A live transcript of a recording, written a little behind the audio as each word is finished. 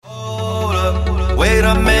Wait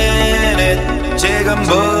a minute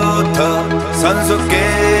지금부터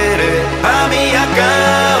선수끼리 밤이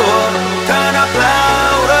아까워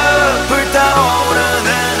타나플라우러 불타오르는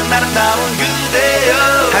아름다운 그대여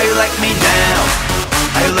How you like me now?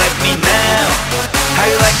 How you like me now? How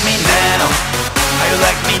you like me now? How you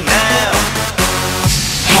like me now?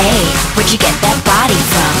 Hey, where'd you get that body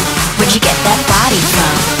from? Where'd you get that body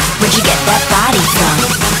from? Where'd you get that body from?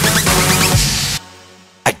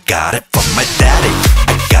 I got it from my daddy.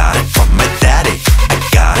 I got it from my daddy. I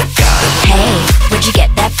got it. Hey, where'd you get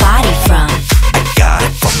that body from? I got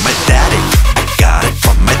it from my daddy. I got it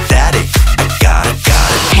from my daddy. I got it.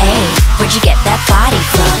 Hey, where'd you get that body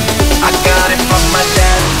from? I got it from my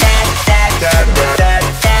dad.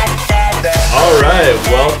 Alright,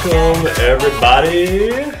 welcome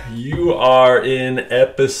everybody. You are in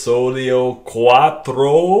episodio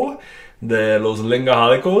 4 de Los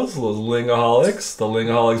Lingoholics, the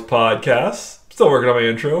Lingoholics podcast. Still working on my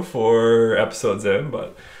intro for episodes in,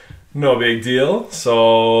 but no big deal.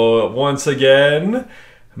 So, once again,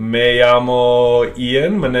 me llamo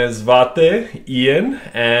Ian, Menezvate Ian,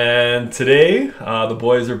 and today the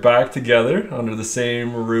boys are back together under the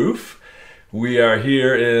same roof. We are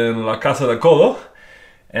here in La Casa de Colo,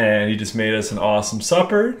 and he just made us an awesome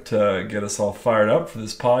supper to get us all fired up for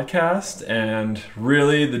this podcast. And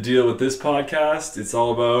really, the deal with this podcast, it's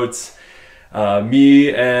all about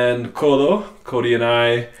me and Colo. Cody and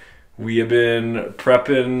I, we have been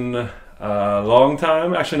prepping a long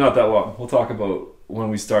time. Actually, not that long. We'll talk about when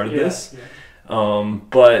we started this. Yeah.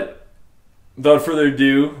 But without further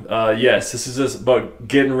ado, yes, this is just about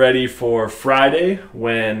getting ready for Friday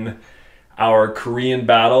when our Korean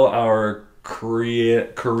battle, our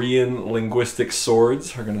Korean linguistic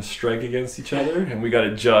swords are going to strike against each other, and we got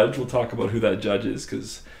a judge. We'll talk about who that judge is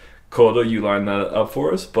because Kodo, you lined that up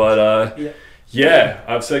for us. But yeah,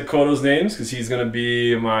 I've said Kodo's names because he's going to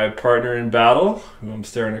be my partner in battle, who I'm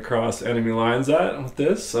staring across enemy lines at with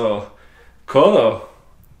this. So, Kodo,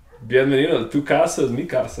 bienvenido. Tu casa es mi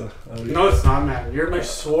casa. No, it's not, man. You're my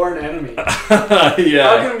sworn enemy. Yeah.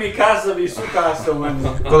 How can mi casa be su casa when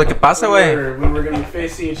 ¿Qué pasa, güey? when we're going to be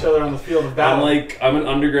facing each other on the field of battle? I'm an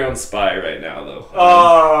underground spy right now, though.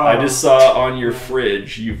 Oh. I just saw on your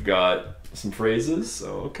fridge you've got some phrases,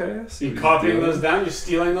 so okay. So You copying those down? You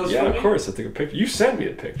stealing those Yeah, from of me? course. I took a picture. You sent me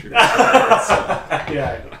a picture.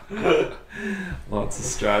 Yeah, I know. Lots of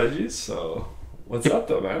strategies. So, what's up,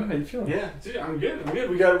 though, man? How you feeling? Yeah, dude, I'm good.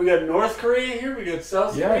 We got North Korea here. We got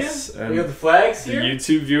South Yes, Korea. and We got the flags The here.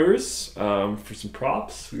 YouTube viewers, for some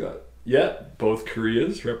props, we got both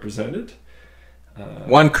Koreas represented.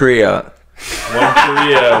 One Korea. One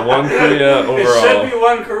Korea overall. It should be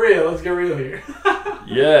one Korea. Let's get real here.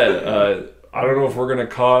 Yeah, I don't know if we're gonna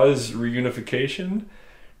cause reunification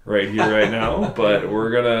right here, right now, but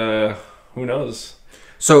we're gonna. Who knows?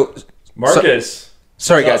 So, Marcus.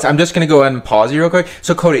 sorry guys, I'm just gonna go ahead and pause you real quick.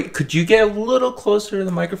 So, Cody, could you get a little closer to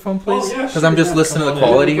the microphone, please? Oh, yeah, Because sure, I'm just yeah. listening to Come the on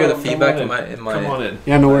quality in. here, the Come feedback on in in. my. Come on in.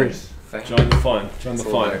 Yeah, no worries. Join the fun. Join the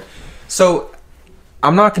fun. So,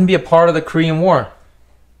 I'm not gonna be a part of the Korean War.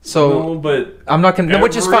 So No, but I'm not gonna,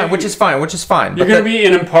 which is fine. You're going to be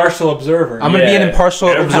an impartial observer. I'm gonna be an impartial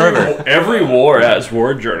observer. Every war has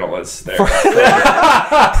war journalists there.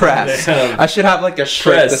 Press. I should have like a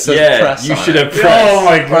shirt that says press. You on should it. have press. Oh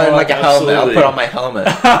my Or god. like a helmet. I'll Absolutely. put on my helmet.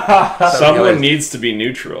 Someone needs to be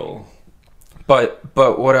neutral. But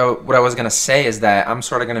what I was gonna say is that I'm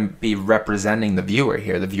sort of gonna be representing the viewer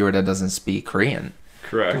here, the viewer that doesn't speak Korean.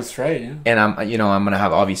 Correct. That's right, yeah. And I'm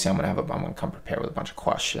gonna come prepared with a bunch of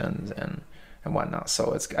questions and whatnot.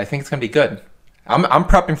 So I think it's gonna be good. I'm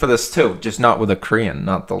prepping for this too, just not with a Korean,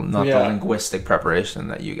 not the linguistic preparation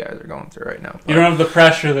that you guys are going through right now. You don't have the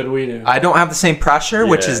pressure that we do. I don't have the same pressure,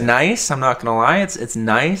 which is Yeah. nice. I'm not gonna lie, it's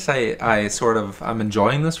nice. I'm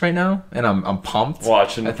enjoying this right now, and I'm pumped.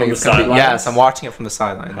 Watching I from think the it's gonna be, sidelines. yes, I'm watching it from the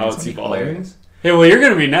sideline. How It's it's gonna be evolving. hilarious. Hey, well, you're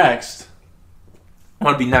going to be next. I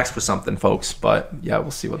want to be next for something, folks, but yeah, we'll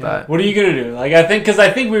see what that. What are you gonna do? Like, I think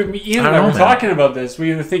Ian and I were talking about this.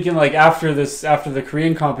 We were thinking like after the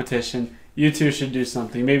Korean competition, you two should do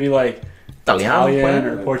something. Maybe like Italian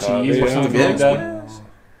or Portuguese or something like that.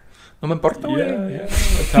 No me importa, güey.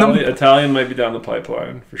 Yeah. Italian might be down the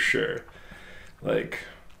pipeline for sure. Like,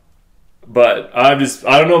 but I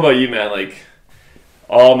don't know about you, man. Like,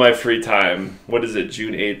 all my free time, what is it,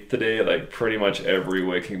 June 8th today? Like, pretty much every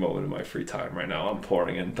waking moment of my free time right now, I'm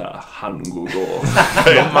pouring into Hangugo.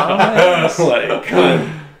 Like,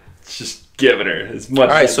 I'm just giving her as much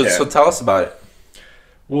All right, as I can. so tell us about it.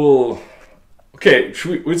 Well, okay,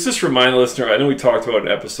 let's just remind the listener, I know we talked about it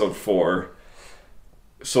in episode 4,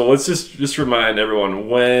 so let's just remind everyone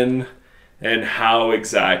when and how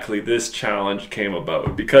exactly this challenge came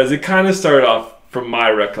about, because it kind of started off, from my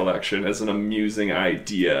recollection, as an amusing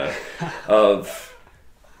idea of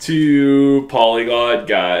two polyglot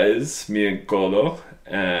guys, me and Kolo,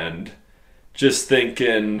 and just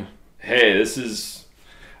thinking, hey, this is,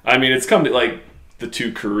 I mean, it's come to like the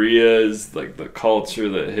two Koreas, like the culture,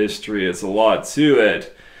 the history, it's a lot to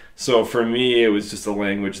it. So for me, it was just a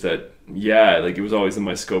language that, yeah, like it was always in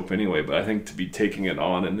my scope anyway, but I think to be taking it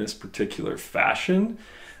on in this particular fashion.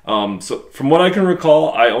 So from what I can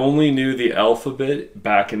recall, I only knew the alphabet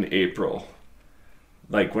back in April.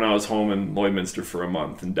 Like when I was home in Lloydminster for a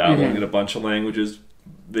month and dabbling in a bunch of languages.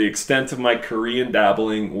 The extent of my Korean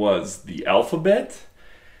dabbling was the alphabet.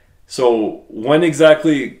 So when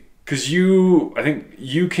exactly, because I think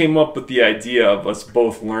you came up with the idea of us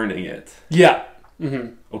both learning it. Yeah.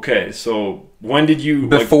 Okay, so when did you...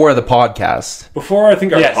 Before the podcast. Before I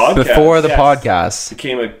think our podcast. Before the podcast.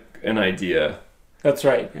 Became an idea. That's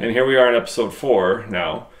right. And here we are in episode 4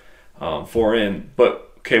 now. 4 in.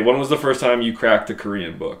 But, okay, when was the first time you cracked a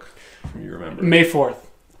Korean book? You remember? May 4th.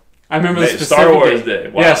 I remember the specific Star Wars Day.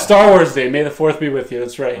 Wow. Yeah, Star Wars Day. May the 4th be with you.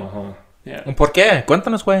 That's right. Yeah. ¿Por qué?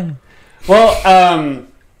 Cuéntanos, güey. Well,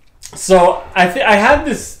 so I had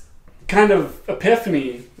this kind of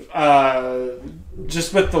epiphany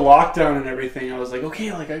just with the lockdown and everything. I was like,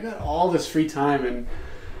 okay, like I got all this free time, and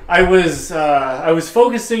I was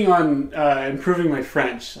focusing on improving my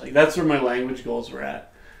French. Like that's where my language goals were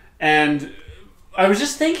at, and I was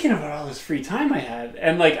just thinking about all this free time I had,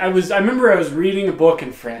 and like I remember I was reading a book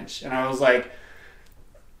in French, and I was like,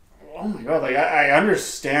 oh my god, like I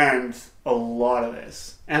understand a lot of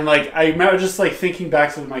this. And like I remember just like thinking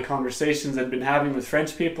back to my conversations I'd been having with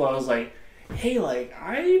French people. I was like, hey, like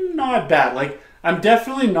I'm not bad. Like I'm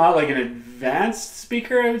definitely not like an advanced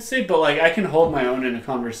speaker, I would say, but like I can hold my own in a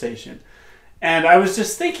conversation. And I was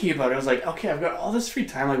just thinking about it. I was like, okay, I've got all this free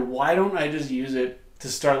time. Like why don't I just use it to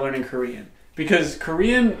start learning Korean? Because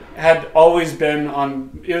Korean had always been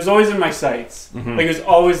it was always in my sights. Like it was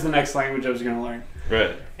always the next language I was going to learn.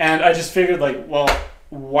 Right. And I just figured like, well,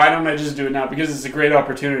 why don't I just do it now? Because it's a great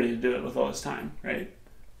opportunity to do it with all this time, right?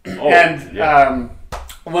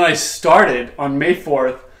 When I started on May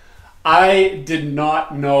 4th, I did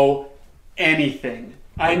not know anything.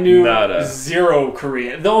 I knew zero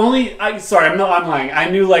Korean. I'm lying. I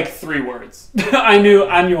knew like 3 words. I knew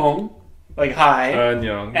annyeong, like hi,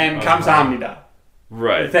 annyeong, and 감사합니다.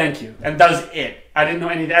 Right. Thank you. And that was it. I didn't know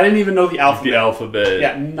anything. I didn't even know the alphabet. The alphabet.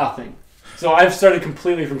 Yeah, nothing. So I've started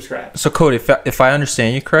completely from scratch. So Cody, if I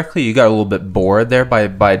understand you correctly, you got a little bit bored there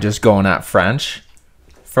by just going at French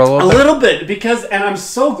for a little bit? A little bit, because, and I'm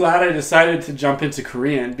so glad I decided to jump into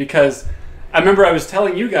Korean, because I remember I was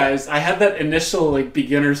telling you guys, I had that initial like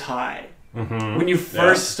beginner's high. When you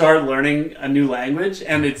first start learning a new language,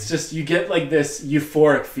 and it's just, you get like this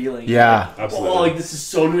euphoric feeling. Yeah, like, absolutely. Oh, like this is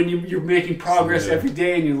so new, and you're making progress every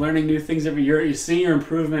day, and you're learning new things every year. You're seeing your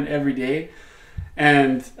improvement every day.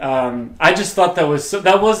 And I just thought that was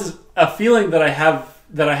a feeling that I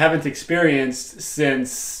haven't experienced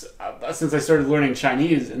since I started learning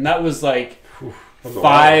Chinese, and that was like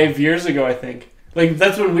 5 years ago, I think. Like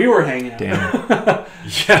that's when we were hanging out. Damn.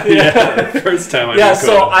 Yeah. First time I yeah.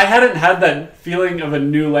 So I hadn't had that feeling of a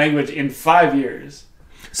new language in 5 years.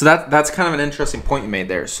 So that's kind of an interesting point you made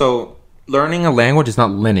there. So learning a language is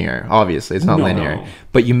not linear. Obviously, it's not linear.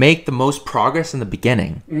 But you make the most progress in the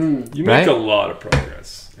beginning. You make a lot of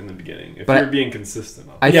progress in the beginning if you're being consistent.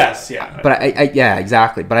 Yes. Yeah,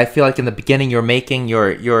 exactly. But I feel like in the beginning, you're making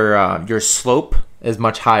your slope is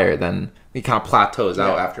much higher than it kind of plateaus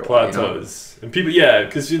out after a while. Plateaus. And people,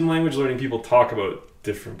 because in language learning, people talk about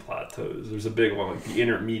different plateaus. There's a big one, like the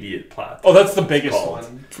intermediate plateau. Oh, that's the biggest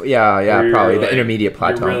one. Yeah, probably the intermediate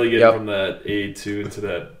plateau. You're really getting from that A2 into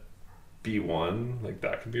that B1. Like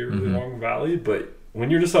that could be a really long valley, but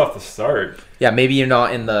when you're just off the start, maybe you're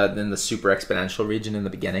not in the super exponential region in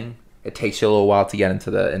the beginning. It takes you a little while to get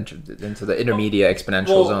into the intermediate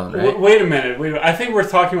exponential zone, right? Wait a minute. I think we're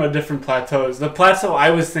talking about different plateaus. The plateau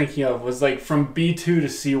I was thinking of was like from B2 to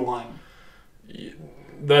C1.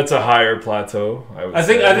 That's a higher plateau. I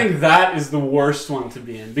think that is the worst one to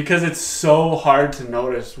be in, because it's so hard to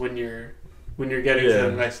notice when you're getting to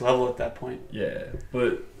the next level at that point. Yeah,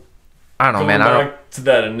 but I don't know, man. Back to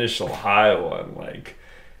that initial high one, like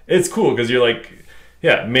it's cool because you're like,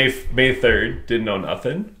 May 3rd didn't know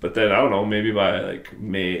nothing, but then I don't know, maybe by like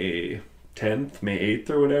May 10th, May 8th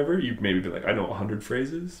or whatever, you maybe be like, I know 100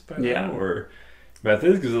 phrases by now or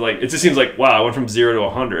methods, because like it just seems like wow, I went from 0 to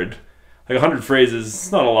 100. Like 100 phrases,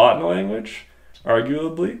 it's not a lot in a language,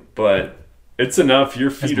 arguably, but it's enough. Your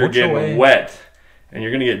feet are getting wet, and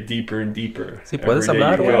you're gonna get deeper and deeper. Sí, puedes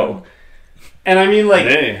hablar, go. And I mean, like,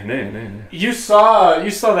 nay. You saw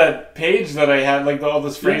that page that I had, like all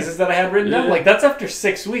those phrases that I had written down. Like that's after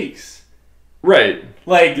 6 weeks. Right.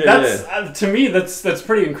 Like that's to me that's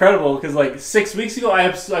pretty incredible because like 6 weeks ago I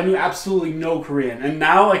knew absolutely no Korean, and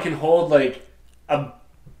now I can hold like a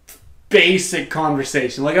basic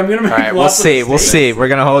conversation. Like I'm gonna make lots of mistakes. We'll see. We're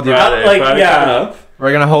gonna hold you.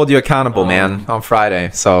 We're gonna hold you accountable, man, on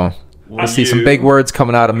Friday. So we'll see some big words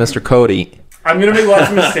coming out of Mr. Cody. I'm gonna make lots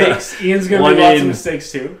of mistakes. Ian's gonna make lots of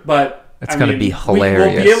mistakes too, but it's gonna be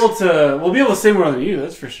hilarious. We'll be able to say more than you.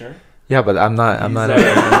 That's for sure. Yeah, but I'm not.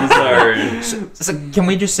 So can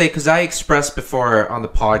we just say, because I expressed before on the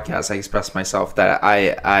podcast, I expressed myself that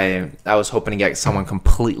I was hoping to get someone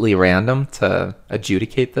completely random to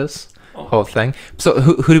adjudicate this whole thing. So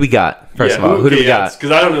who do we got first of all? Who do we got?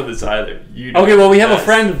 Because I don't know this either. Okay, well we have a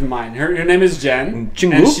friend of mine. Her name is Jen,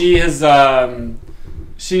 and she has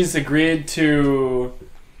she's agreed to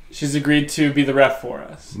be the ref for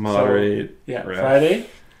us. Moderate. So, Friday.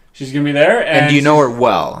 She's gonna be there. And do you know her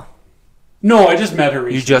well? No, I just met her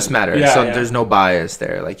recently. You just met her, so there's no bias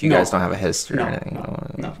there. Like, you guys don't have a history or anything.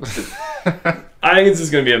 No. I think it's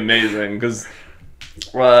just gonna be amazing because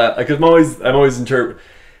I'm always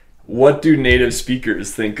what do native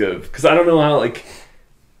speakers think of? Because I don't know how like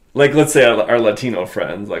let's say our Latino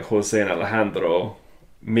friends like Jose and Alejandro,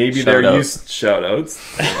 maybe they're used shout outs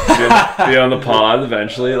be on the pod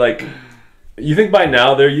eventually. Like, you think by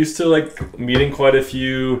now they're used to like meeting quite a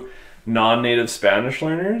few non-native Spanish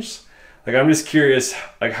learners? Like, I'm just curious,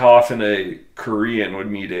 like, how often a Korean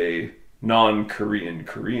would meet a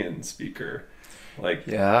non-Korean speaker. Like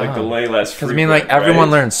the way less frequent. Because, I mean, like,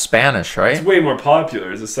 everyone learns Spanish, right? It's way more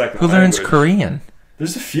popular as a second language. Who learns Korean?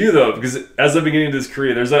 There's a few, though, because as I've been getting into this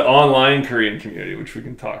Korean, there's an online Korean community, which we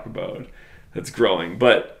can talk about, that's growing.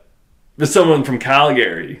 But there's someone from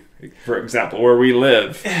Calgary, for example, where we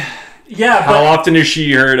live. Yeah, how often has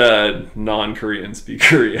she heard a non-Korean speak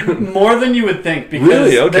Korean? More than you would think, because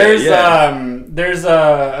really? Okay, there's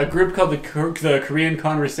a group called the Korean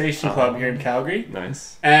Conversation Club here in Calgary.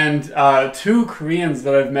 Nice. And 2 Koreans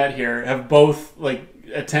that I've met here have both like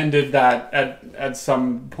attended that at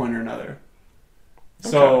some point or another.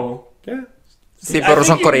 Okay. So yeah. Sí, pero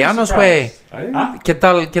son coreanos, güey. ¿Qué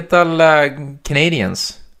tal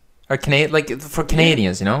Canadians? Or for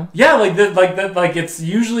Canadians, you know? Yeah, like it's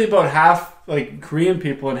usually about half like Korean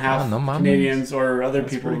people and half Canadians or other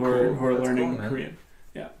people who are learning Korean.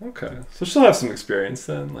 Yeah. Okay, so she'll have some experience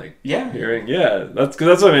then, like hearing. Yeah, that's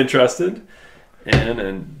what I'm interested in,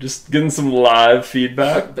 and just getting some live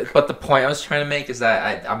feedback. But the point I was trying to make is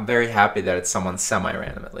that I'm very happy that it's someone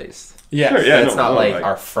semi-random at least. Yeah, sure, yeah, it's not like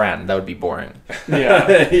our friend. That would be boring.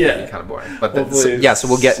 Yeah, yeah, kind of boring. But so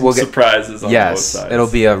we'll get surprises. On both sides.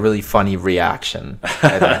 It'll be a really funny reaction.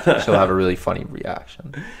 I think she'll have a really funny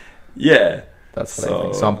reaction. Yeah, that's what I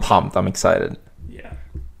think. So I'm pumped. I'm excited. Yeah.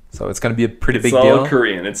 So it's gonna be a pretty big deal. It's all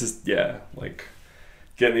Korean. It's just like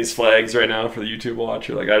getting these flags right now for the YouTube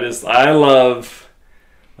watcher. Like I love.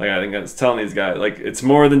 Like, I think I was telling these guys, like, it's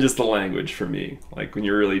more than just the language for me. Like, when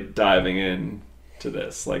you're really diving in to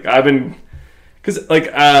this, like, I've been, because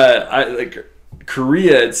like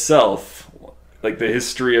Korea itself, like the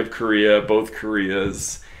history of Korea, both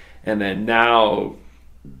Koreas, and then now,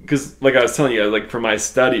 because like I was telling you, like for my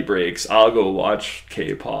study breaks, I'll go watch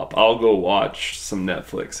K-pop, I'll go watch some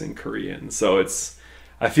Netflix in Korean. So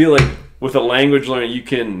I feel like with a language learning, you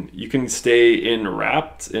can stay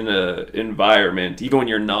wrapped in a environment even when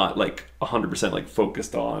you're not like 100% like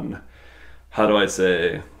focused on, how do I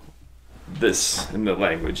say this in the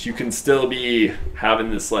language. You can still be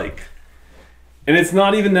having this like, and it's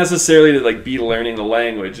not even necessarily to like be learning the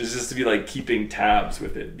language. It's just to be like keeping tabs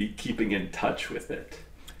with it, be keeping in touch with it.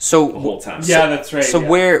 So the whole time. Yeah, that's right. So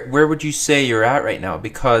where would you say you're at right now?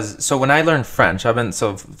 Because when I learned French,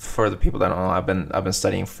 for the people that don't know, I've been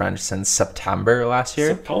studying French since September last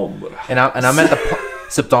year. September. And I'm at the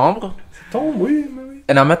September.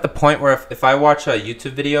 And I'm at the point where if I watch a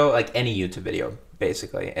YouTube video, like any YouTube video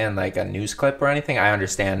basically, and like a news clip or anything, I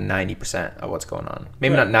understand 90% of what's going on.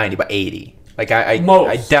 Maybe not 90, but 80. Like I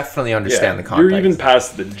definitely understand the context. You're even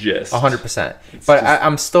past the gist. 100%. But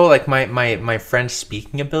I'm still like my French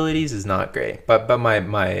speaking abilities is not great, but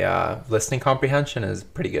my listening comprehension is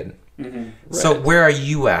pretty good. Mm-hmm. Right. So where are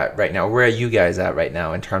you at right now? Where are you guys at right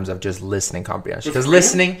now in terms of just listening comprehension? Because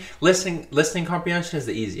listening comprehension is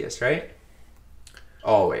the easiest, right?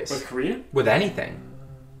 Always. With Korean? With anything.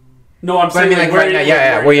 No, I'm saying like right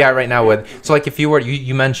now, where you at right now with, so like if you were,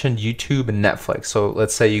 you mentioned YouTube and Netflix, so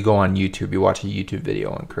let's say you go on YouTube, you watch a YouTube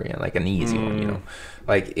video in Korean, like an easy one, you know,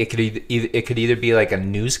 like it could either be like a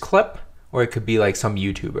news clip or it could be like some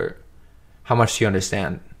YouTuber. How much do you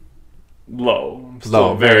understand? low.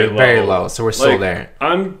 Very low. So we're still there.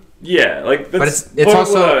 But it's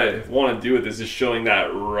also what I want to do with this is showing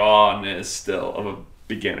that rawness still of a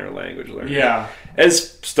beginner language learner. Yeah.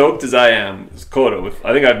 As stoked as I am, as Kodo,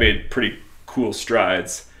 I think I've made pretty cool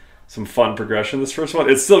strides. Some fun progression this first one.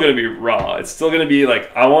 It's still going to be raw. It's still going to be like,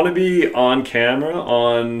 I want to be on camera,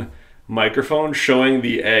 on microphone, showing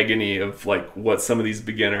the agony of like what some of these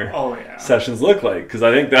beginner sessions look like, because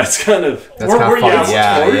I think that's kind of fun.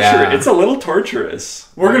 Torture. It's a little torturous.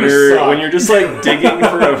 We're going to when you're just like digging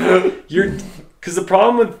for because the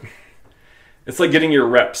problem with it's like getting your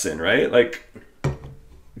reps in, right? Like,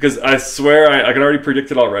 because I swear I can already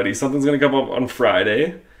predict it already. Something's going to come up on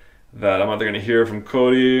Friday that I'm either going to hear from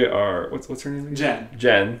Cody or what's her name? Jen.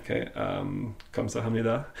 Okay.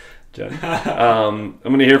 Kamsahamnida. Jen. I'm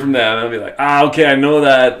going to hear from them and I'll be like, okay, I know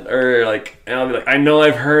that, or like, and I'll be like, I know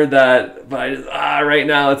I've heard that, but I just right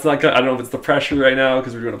now it's not. I don't know if it's the pressure right now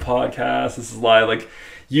because we're doing a podcast. This is live. Like,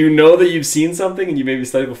 you know that you've seen something and you maybe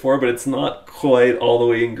studied before, but it's not quite all the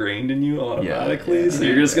way ingrained in you automatically. So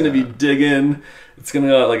you're just going to be digging. It's going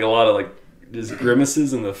to like a lot of like just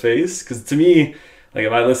grimaces in the face. Because to me, like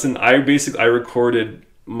if I listen, I recorded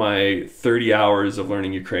my 30 hours of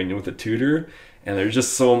learning Ukrainian with a tutor, and there's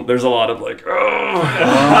a lot of like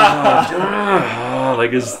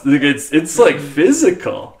like it's like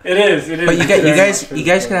physical. It is. But you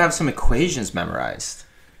guys can have some equations memorized.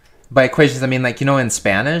 By equations, I mean like, in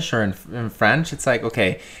Spanish or in French, it's like,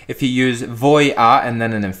 okay, if you use voy a and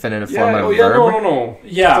then an infinitive form of a verb. No.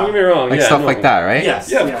 Yeah, don't get me wrong. Like stuff like that, right? Yes.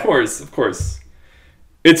 Yeah, of course.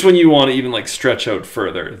 It's when you want to even like stretch out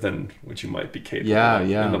further than what you might be capable of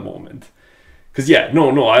in the moment. Because I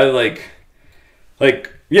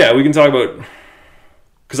like we can talk about,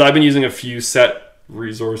 because I've been using a few set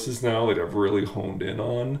resources now that I've really honed in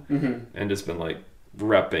on and just been like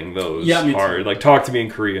repping those hard. Like Talk to Me in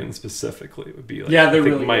Korean specifically would be like I think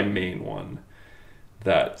really my main one.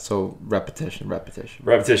 So repetition.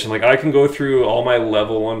 Like I can go through all my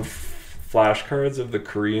level 1 flashcards of the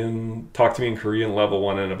Korean Talk to Me in Korean level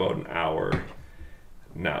 1 in about an hour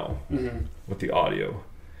now with the audio.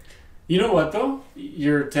 You know what though?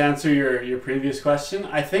 To answer your previous question,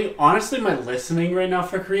 I think honestly my listening right now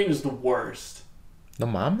for Korean is the worst. No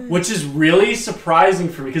mama. Which is really surprising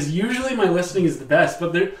for me, because usually my listening is the best,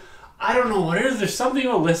 but I don't know what it is. There's something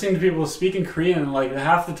about listening to people speak in Korean, and like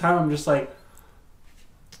half the time I'm just like,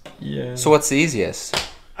 yeah. So what's the easiest?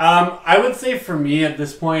 I would say for me at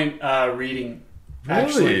this point, reading. Really?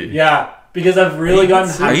 Actually, yeah, because I've really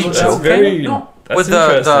gotten. Are you joking? No. With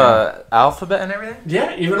the alphabet and everything?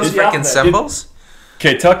 Yeah, even with the freaking symbols.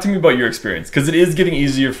 Okay, talk to me about your experience, because it is getting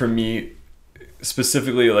easier for me,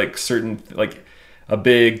 specifically like certain like. A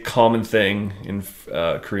big common thing in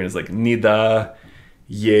Korean is like nida,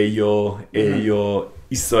 yeyo, eyo,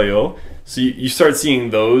 isoyo. So you start seeing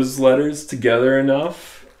those letters together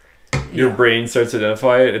enough, your brain starts to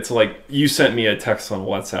identify it. It's like you sent me a text on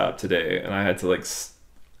WhatsApp today, and I had to like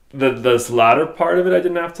this latter part of it I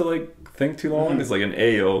didn't have to like think too long. It's like an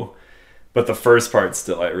ayo, but the first part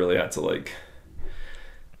still I really had to like.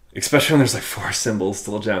 Especially when there's like 4 symbols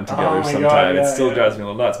still jammed together sometimes. It still drives me a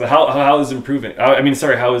little nuts. But how is improving?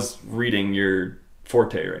 How is reading your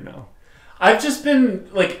forte right now? I've just been,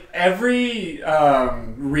 like, every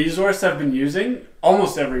resource I've been using,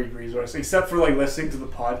 almost every resource, except for like listening to the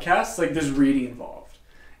podcast, like there's reading involved.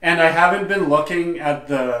 And I haven't been looking at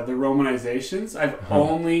the romanizations. I've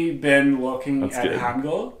only been looking at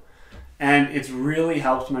Hangul. And it's really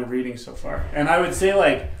helped my reading so far. And I would say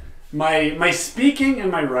like, my speaking and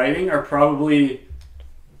my writing are probably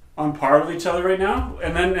on par with each other right now,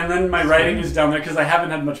 and then my writing is down there because I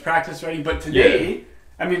haven't had much practice writing. But today,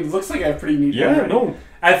 I mean, it looks like I have pretty neat handwriting.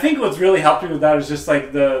 I think what's really helped me with that is just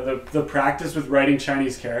like the practice with writing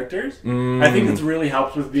Chinese characters. I think it's really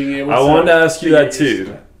helped with being able. I wanted to ask you that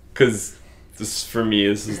too, because this for me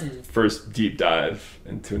this is the first deep dive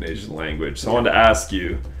into an Asian language. So I wanted to ask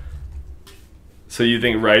you. So you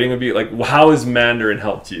think writing would be like, how has Mandarin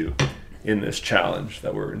helped you in this challenge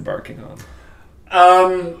that we're embarking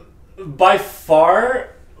on? By far,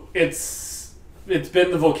 it's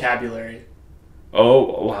been the vocabulary.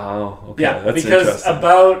 Oh wow! Okay, yeah, that's because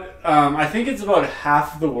about I think it's about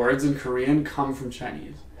half the words in Korean come from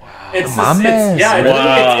Chinese. Wow! It's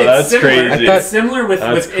that's similar. crazy. It's similar with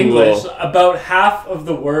English. Cool. About half of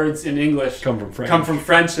the words in English come from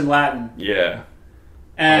French and Latin. Yeah.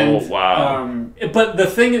 And, but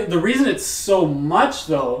the reason it's so much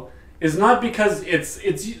though is not because it's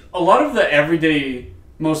a lot of the everyday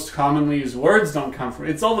most commonly used words don't come from.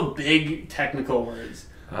 It's all the big technical words.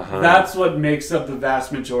 That's what makes up the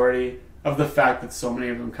vast majority of the fact that so many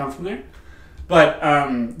of them come from there. But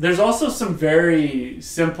there's also some very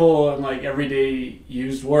simple and like everyday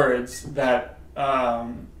used words that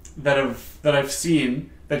I've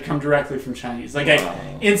seen that come directly from Chinese. Like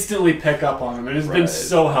I instantly pick up on them. It has been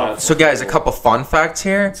so helpful. So guys, a couple fun facts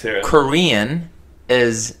here. Let's hear it. Korean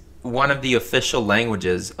is one of the official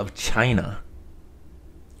languages of China.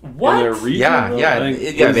 What? In their region, Yeah, though? yeah, I think- yeah.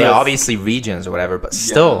 what They is that? obviously regions or whatever, but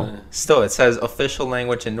still, it says official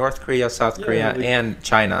language in North Korea, South Korea, like- and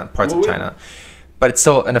China, parts of Well, China. But it's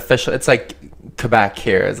still an official. It's like Quebec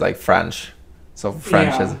here is like French, so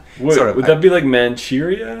French Yeah. is Wait, sort of. would that be like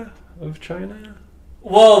Manchuria of China?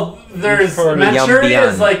 Well, there's Part of Manchuria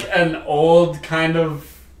Yambian. is like an old kind of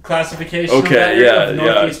classification Okay, of that area yeah, of yeah.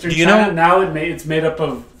 northeastern Do you China. know- Now it's made up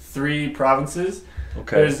of 3 provinces.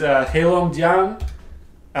 Okay. There's Heilongjiang,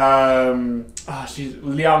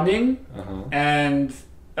 Liaoning, and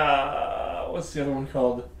what's the other one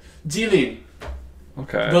called? Jilin.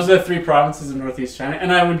 Okay. Those are the 3 provinces in northeast China,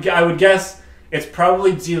 and I would guess it's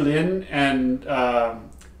probably Jilin and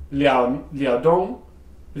Liaodong.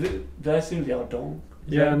 Did I say Liaodong?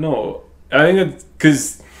 Yeah, no. I think it's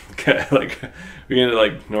because, like, we get into,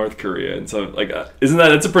 like, North Korea, and so, like,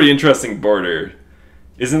 that's a pretty interesting border.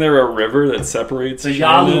 Isn't there a river that separates The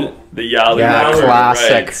China? Yalu. The Yalu Yeah, River,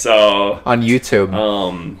 classic. right? So, on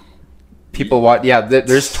YouTube. People watch. Yeah,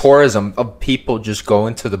 there's tourism of people just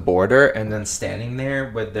going to the border and then standing there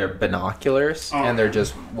with their binoculars and they're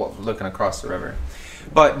just looking across the river.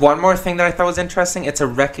 But one more thing that I thought was interesting: it's a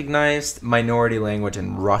recognized minority language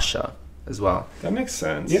in Russia as well. that makes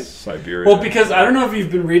sense. Yeah. Siberia. Well, because I don't know if you've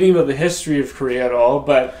been reading about the history of Korea at all,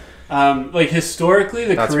 but like historically,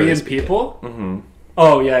 the That's where they Korean speak it. people. Mm-hmm.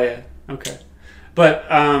 Oh yeah, okay. But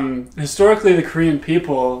historically, the Korean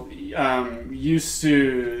people used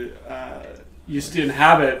to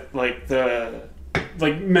inhabit like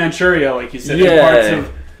Manchuria, like you said, Yeah. in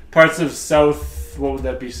parts of south. What would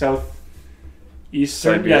that be?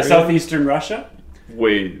 Southeastern, Siberia? southeastern Russia.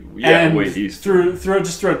 Way east.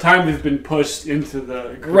 Throughout time, they've been pushed into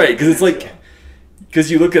the Right, because it's like, Peninsula.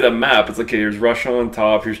 because you look at a map, it's like, okay, here's Russia on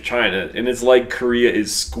top, here's China, and it's like Korea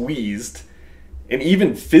is squeezed, and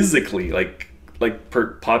even physically, like per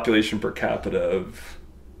population per capita of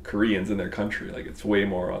Koreans in their country, like it's way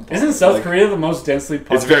more on top. Isn't South Like, Korea the most densely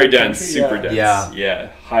populated? It's very dense, country? super Yeah. dense. Yeah.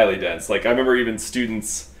 Highly dense. Like I remember even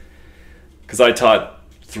students, because I taught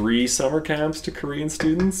 3 summer camps to Korean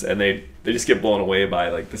students, and they just get blown away by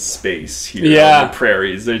like the space here Yeah. on the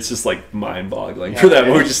prairies. It's just like mind-boggling for them.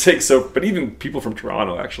 It would just take so. But even people from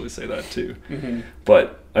Toronto actually say that too. Mm-hmm.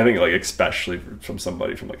 But I think like especially from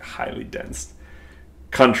somebody from like a highly dense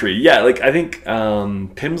country, yeah. Like I think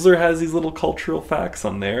Pimsleur has these little cultural facts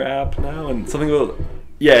on their app now, and something about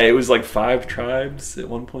it was like 5 tribes at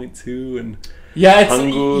one point too, and. Yeah, it's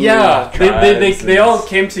Hangul they tribes all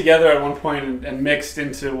came together at one point and mixed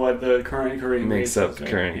into what the current Korean makes race up is, right?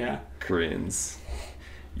 current Yeah. Koreans.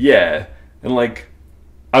 Yeah, and like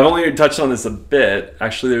I've only touched on this a bit.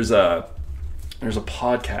 Actually, there's a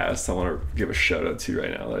podcast I want to give a shout out to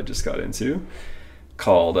right now that I just got into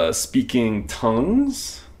called Speaking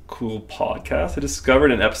Tongues. Cool podcast. I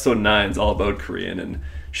discovered in episode 9 is all about Korean, and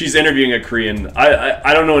she's interviewing a Korean.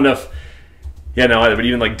 I don't know enough. Yeah, no, but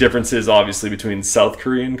even like differences obviously between South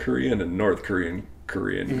Korean Korean and North Korean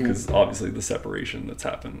Korean, because obviously the separation that's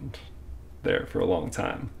happened there for a long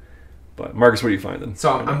time. But Marcus, what are you finding? So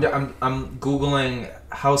I'm googling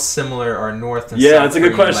how similar are North and Yeah, South that's a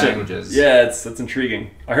good Korean question. languages. Yeah, that's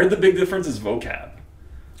intriguing. I heard the big difference is vocab.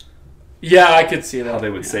 Yeah, I could see that. How they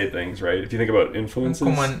would say things, right? If you think about influences.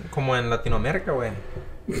 Como en Latinoamérica, güey.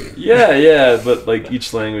 Yeah, but like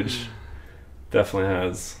each language definitely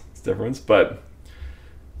has its difference. But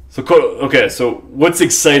so what's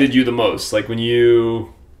excited you the most? Like when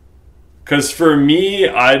you, because for me,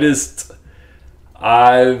 I don't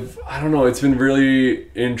know, it's been really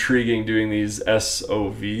intriguing doing these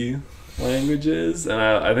SOV languages, and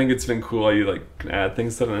I think it's been cool how you like can add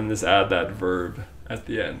things to them and just add that verb at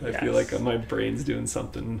the end. I feel like my brain's doing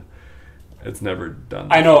something it's never done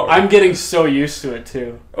before. I know, I'm getting so used to it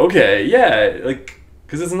too. Okay, yeah, like,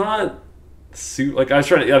 because it's not like I was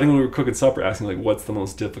trying to, I think when we were cooking supper asking like what's the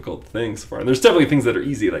most difficult thing so far, and there's definitely things that are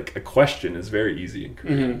easy, like a question is very easy in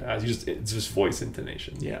Korean. It's just voice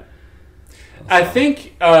intonation. Yeah. I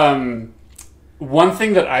think one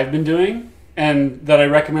thing that I've been doing and that I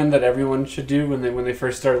recommend that everyone should do when they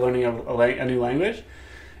first start learning a new language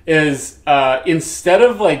is instead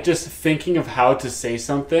of like just thinking of how to say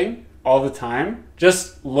something all the time,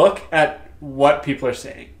 just look at what people are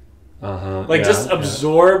saying. Just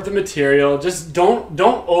absorb the material. Just don't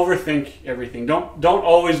overthink everything. Don't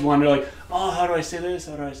always wonder like, oh, how do I say this?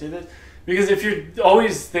 How do I say this? Because if you're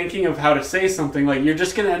always thinking of how to say something, like you're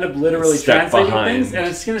just going to end up literally Step translating behind. things, and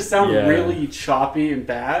it's going to sound really choppy and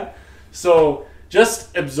bad. So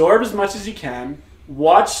just absorb as much as you can,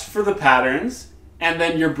 watch for the patterns, and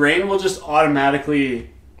then your brain will just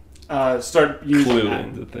automatically start using that.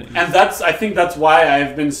 And I think that's why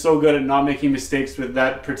I've been so good at not making mistakes with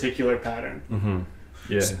that particular pattern. Mm-hmm.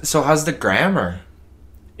 Yeah. So how's the grammar?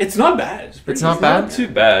 It's not bad. It's not bad? Not too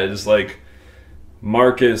bad. It's like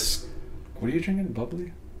Marcus... What are you drinking?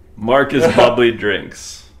 Bubbly? Marcus Bubbly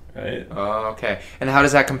drinks, right? Oh, okay. And how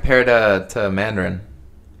does that compare to Mandarin?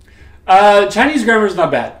 Chinese grammar is not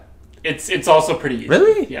bad. It's also pretty easy.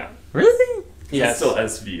 Really? Yeah. Really? Yeah. It's still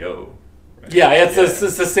SVO. Right? Yeah, it's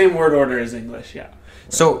the same word order as English. Yeah.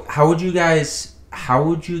 So how would you guys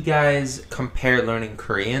compare learning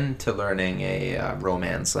Korean to learning a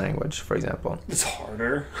Romance language, for example? It's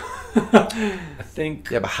harder. I think...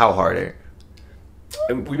 Yeah, but how harder?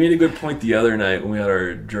 We made a good point the other night when we had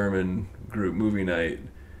our German group movie night.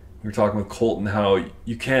 We were talking with Colton how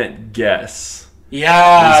you can't guess.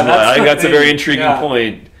 Yeah, I think that's a very intriguing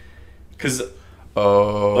point. Because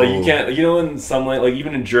you can't, in some like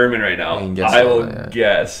even in German right now, I will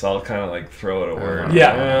guess. I'll kind of like throw it a word.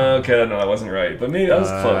 Yeah. Okay, no, that wasn't right, but maybe that was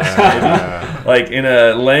close. Maybe. Like in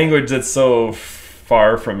a language that's so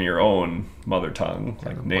far from your own mother tongue,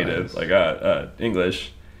 like native, like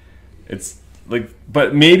English, it's. Like,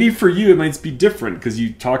 but maybe for you it might be different because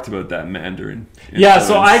you talked about that Mandarin. Yeah,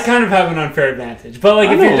 so I kind of have an unfair advantage. But like,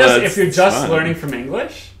 if you're just learning from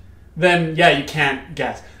English, then you can't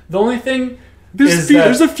guess. The only thing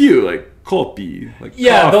there's a few like copy, like coffee.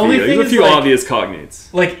 The only thing there's a few obvious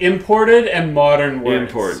cognates. Like imported and modern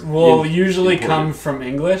words will usually come from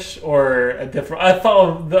English or a different.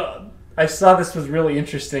 I saw this was really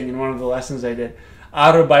interesting in one of the lessons I did.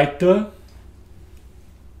 Arbeiter.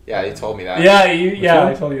 Yeah, you told me that.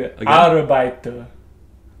 I told you that. Arbeiter.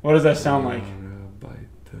 What does that sound like?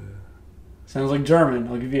 Sounds like German.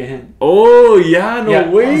 I'll give you a hint. Oh,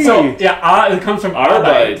 no way. So, it comes from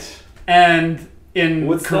Arbeit. And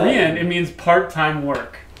in Korean, it means part-time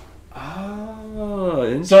work. Oh,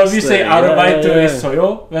 interesting. So if you say Arbeiter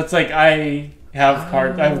있어요, that's like I have a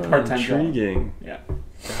part-time job. Intriguing. Yeah.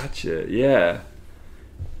 Gotcha. Yeah.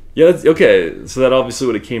 Yeah, that's, okay, so that obviously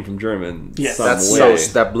would have came from German. Yes.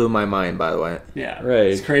 That blew my mind, by the way. Yeah. Right.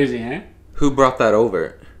 It's crazy, eh? Who brought that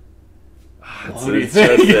over? What do you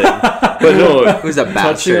think? But no, who's a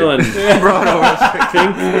bastard? Brought over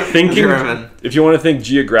thinking German. If you want to think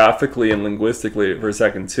geographically and linguistically for a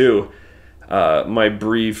second too, my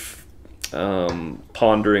brief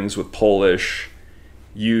ponderings with Polish,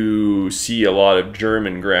 you see a lot of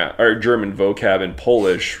German vocab in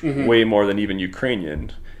Polish way more than even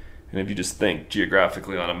Ukrainian. And if you just think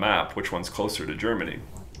geographically on a map, which one's closer to Germany?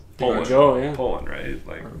 Poland. Poland, right?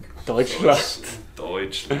 Like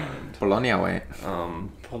Deutschland. Polonia, wait.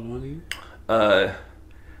 Polonia.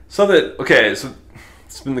 So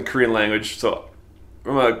it's been the Korean language. So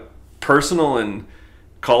from a personal and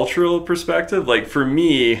cultural perspective, like for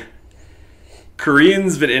me,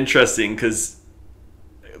 Korean's been interesting because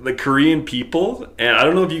the Korean people, and I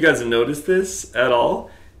don't know if you guys have noticed this at all,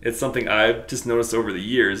 it's something I've just noticed over the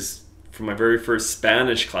years from my very first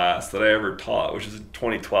Spanish class that I ever taught, which was in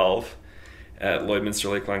 2012 at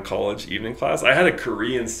Lloydminster Lakeland College evening class. I had a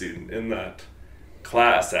Korean student in that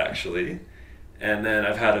class, actually. And then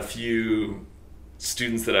I've had a few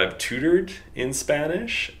students that I've tutored in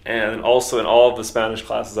Spanish. And also in all of the Spanish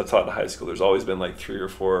classes I've taught in high school, there's always been like 3 or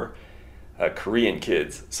 4 Korean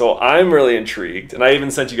kids. So I'm really intrigued. And I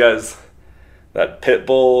even sent you guys that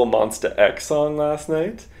Pitbull Monsta X song last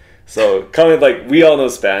night. So kind of like, we all know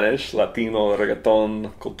Spanish, Latino,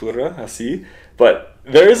 reggaeton, cultura, así. But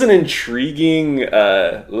there's an intriguing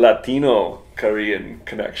Latino Korean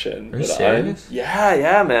connection. Are you serious?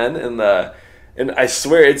 Yeah, man. And I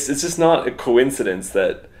swear it's just not a coincidence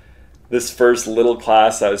that this first little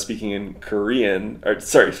class I was speaking in Korean,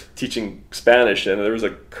 teaching Spanish, and there was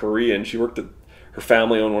a Korean. She worked at, her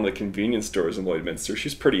family owned one of the convenience stores in Lloydminster. She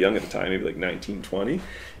was pretty young at the time, maybe like 19, 20.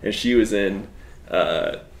 And she was in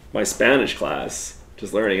my Spanish class,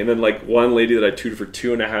 just learning. And then like one lady that I tutored for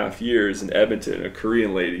 2.5 years in Edmonton, a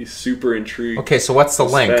Korean lady, super intrigued. Okay, so what's the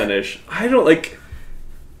link? Spanish. I don't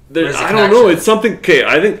know. It's something. Okay,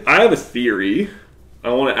 I think I have a theory.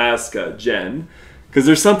 I want to ask Jen, because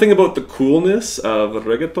there's something about the coolness of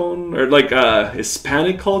reggaeton or like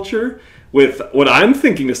Hispanic culture with what I'm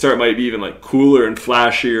thinking to start might be even like cooler and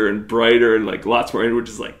flashier and brighter and like lots more, which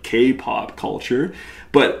is like K-pop culture.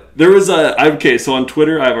 But there was so on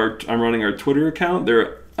Twitter, I'm running our Twitter account.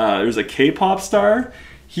 There's a K-pop star.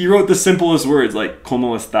 He wrote the simplest words like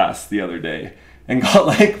 "Cómo estás" the other day, and got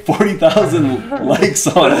like 40,000 likes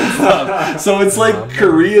on it and stuff. So it's like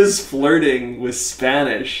Korea's flirting with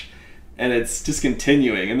Spanish, and it's just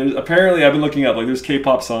continuing. And there's apparently, I've been looking up, like there's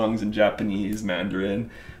K-pop songs in Japanese, Mandarin,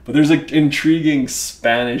 but there's an intriguing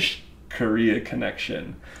Spanish-Korea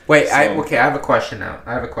connection. Wait, I have a question now.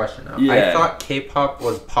 Yeah. I thought K-pop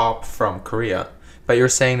was pop from Korea, but you're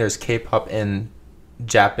saying there's K-pop in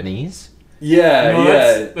Japanese? Yeah, No,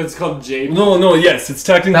 yeah. That's called J-pop. No, yes, it's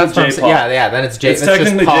technically That's what I'm J-pop. saying. Yeah, then it's J. It's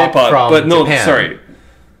technically just pop J-pop, from but no, Japan. sorry.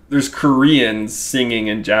 There's Koreans singing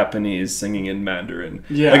in Japanese, singing in Mandarin.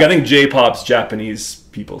 Yeah. Like I think J-pop's Japanese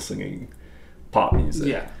people singing pop music.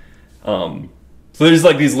 Yeah. So there's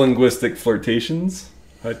like these linguistic flirtations,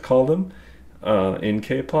 I'd call them, in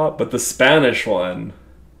K-pop. But the Spanish one,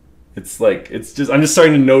 I'm just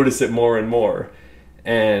starting to notice it more and more.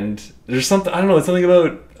 And there's something, I don't know, it's something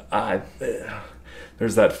about,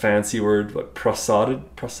 there's that fancy word, like prosody,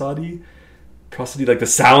 like the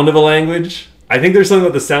sound of a language. I think there's something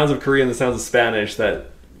about the sounds of Korean and the sounds of Spanish that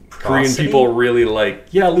Korean people really like.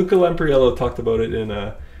 Yeah, Luca Lampriello talked about it in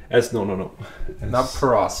no. Not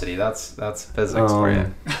porosity. That's physics for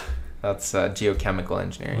you. That's geochemical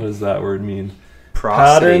engineering. What does that word mean?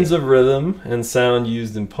 Porosity. Patterns of rhythm and sound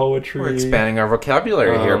used in poetry. We're expanding our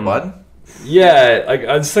vocabulary here, bud. Yeah,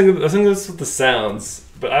 I think that's what the sounds,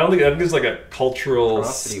 but I think there's like a cultural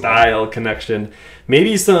Porosity style connection.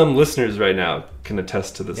 Maybe some listeners right now can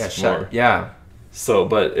attest to this more. Yeah. So,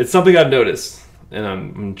 but it's something I've noticed, and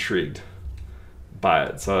I'm intrigued by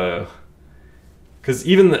it. So, because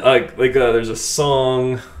even there's a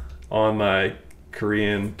song on my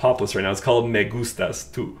Korean pop list right now. It's called "Me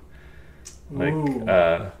Gustas Tu," Ooh.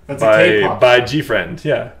 That's a by K-pop by song. G Friend.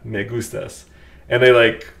 Yeah, "Me Gustas," and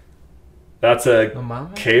they that's a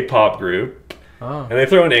K-pop group, Oh. and they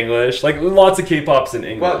throw in English. Like lots of K-pops in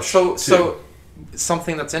English. Well, so too.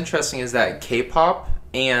 something that's interesting is that K-pop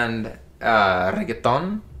and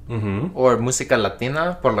reggaeton Mm-hmm. or música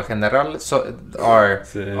latina, por lo general,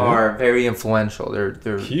 are very influential.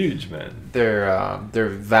 They're huge, man. They're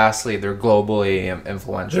globally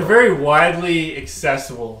influential. They're very widely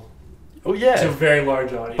accessible Oh yeah. to a very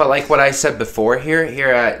large audience. But like what I said before, here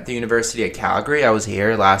at the University of Calgary, I was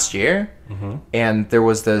here last year, and there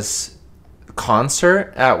was this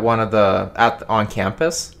concert at on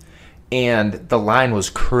campus, and the line was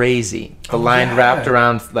crazy. The line wrapped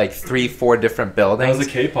around like 3-4 different buildings. That was a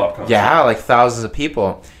K-pop concert. Yeah, like thousands of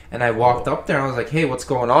people. And I walked up there and I was like, "Hey, what's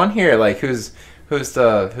going on here? Like, who's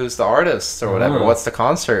the artist or whatever? What's the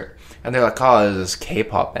concert?" And they're like, "Oh, there's this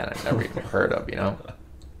K-pop band I've never even heard of." You know,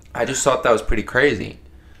 I just thought that was pretty crazy.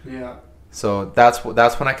 yeah. So that's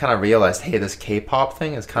when I kind of realized, hey, this K-pop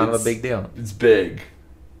thing is kind of a big deal. It's big.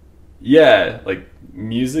 Yeah, like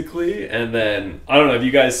musically, and then I don't know. Have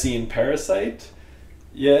you guys seen Parasite?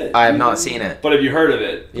 Yeah, I have not seen it. But have you heard of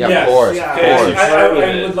it? Yeah, Yes, of course. yeah. Of Okay, course. so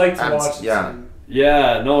I would like to I'm- watch it. yeah. soon.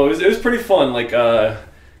 Yeah, no, it was pretty fun. Like,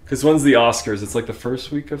 because when's the Oscars? It's like the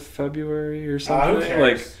first week of February or something. Who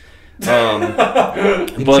cares?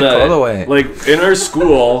 But all the way. like in our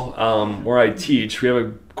school where I teach, we have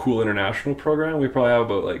a cool international program. We probably have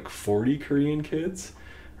about like 40 Korean kids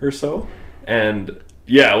or so, and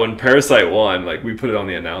yeah, when Parasite won, like we put it on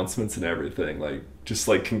the announcements and everything, like just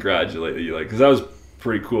like congratulate you, like because that was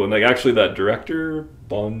pretty cool. And like actually that director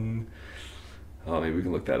maybe we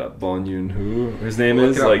can look that up. Bon Joon-ho, his name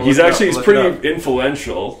Look is. it up, Like look he's it up, actually look it pretty up.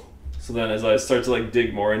 influential. So then, as I start to like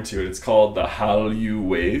dig more into it, it's called the Hallyu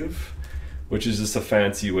Wave, which is just a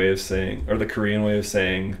fancy way of saying, or the Korean way of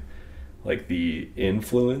saying, like the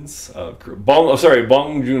influence of Bong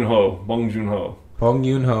Joon-ho, Bong Joon-ho.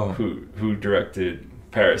 who directed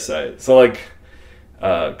Parasite. So like,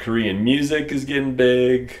 Korean music is getting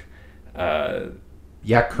big.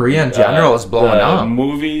 Yeah, Korea in general is blowing the up.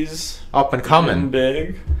 Movies Up and getting coming.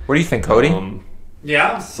 big. What do you think, Cody?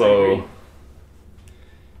 Yeah. I So, agree.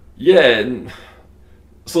 yeah, and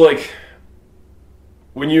so like,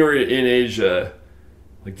 when you were in Asia,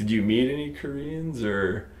 like, did you meet any Koreans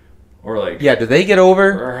or like, Yeah, did they get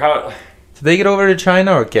over? or how? Did they get over to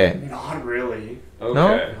China or okay? Not really.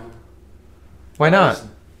 Okay, Why not?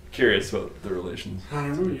 curious about the relations. I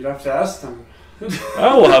don't know. You'd have to ask them.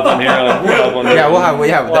 Oh, we'll have one here.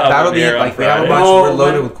 That'll be it. Like we have a bunch. No, We're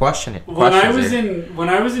loaded when- with questions. When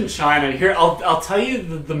I was in China, here I'll tell you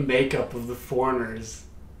the makeup of the foreigners.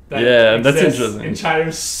 That Yeah, that's exists interesting. In China,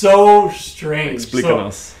 is so strange.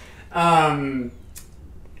 Explícanos.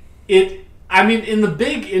 I mean, in the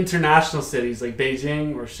big international cities like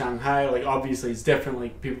Beijing or Shanghai, like obviously it's different.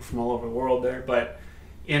 Like people from all over the world there, but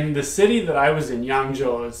in the city that I was in,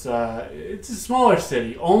 Yangzhou, it's a smaller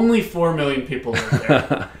city. Only 4 million people live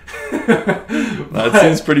there. That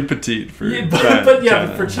seems pretty petite for China.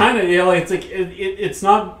 But for China, like, it's like it's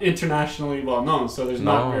not internationally well known, so there's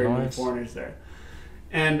not very many foreigners there.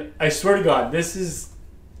 And I swear to God, this is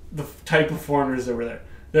the type of foreigners that were there.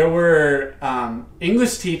 There were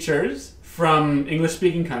English teachers from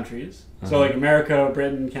English-speaking countries, so like America,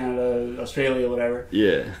 Britain, Canada, Australia, whatever.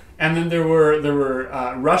 Yeah. And then there were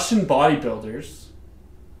Russian bodybuilders.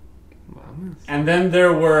 And then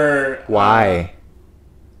there were Why?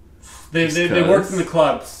 They worked in the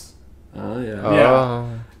clubs. Oh yeah.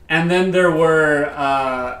 Yeah. And then there were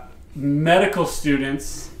medical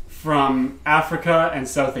students from Africa and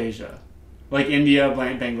South Asia, like India,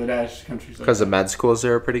 Bangladesh, countries like Because that. the med schools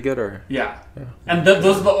there are pretty good, or Yeah. And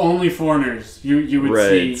those are the only foreigners you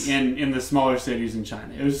would see in the smaller cities in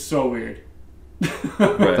China. It was so weird.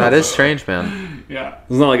 Right. that is strange, man. Yeah.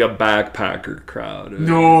 It's not like a backpacker crowd. Or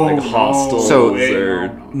No, like hostels So- or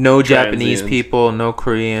No Japanese Transients. people, no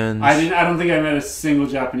Koreans. I don't think I met a single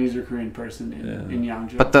Japanese or Korean person in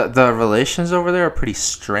Yangzhou. But the relations over there are pretty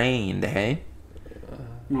strained, hey?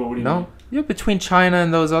 Well, what do you No? mean? Yeah, between China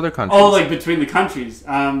and those other countries. Oh, like between the countries.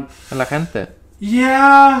 La gente.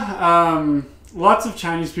 Yeah. Lots of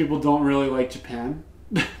Chinese people don't really like Japan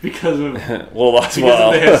because of well, of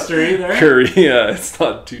the history there. Korea, it's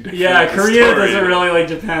not too different. Yeah, of a Korea story. doesn't really like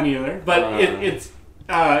Japan either. But it's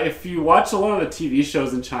if you watch a lot of the TV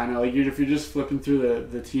shows in China, like if you're just flipping through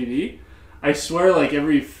the TV, I swear like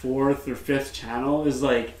every fourth or fifth channel is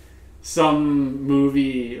like some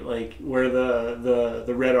movie like where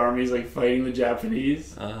the Red Army's like fighting the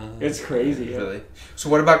Japanese. It's crazy. Yeah. Really? So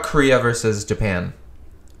what about Korea versus Japan?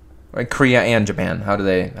 Like Korea and Japan, how do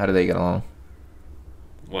they get along?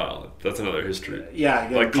 Wow, that's another history. Yeah,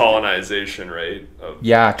 Like colonization, right? Of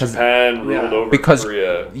Yeah, because Japan ruled over Because-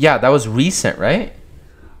 Korea. yeah, that was recent, right?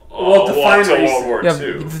 Well, define up to recent. World War Yeah,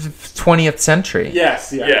 II. 20th century.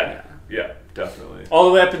 Yes, Yeah, definitely. all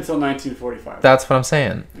the way up until 1945. That's what I'm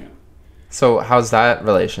saying. Yeah. So how's that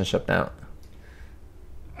relationship now?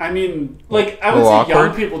 I mean, like I would little say young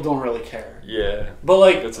awkward? people don't really care, Yeah. but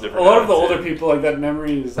like That's a a different lot of the attitude. older people, like that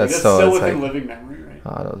memory is like That's it's still- still it's within like- living memory, right?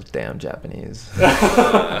 Oh, those damn Japanese.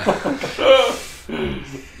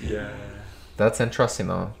 Yeah. That's interesting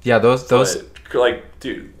though. Yeah, those But, like,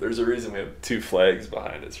 dude, there's a reason we have two flags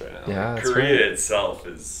behind us right now. Yeah, that's Korea right. itself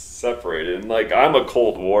is separated. And, like, I'm a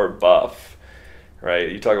Cold War buff, right?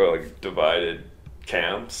 You talk about, like, divided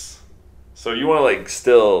camps. So you want to, like,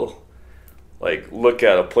 still, like, look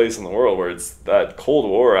at a place in the world where it's that Cold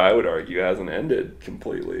War, I would argue, hasn't ended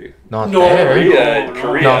completely. not No, there.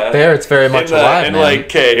 Korea. Not there. It's very much alive, and man. like,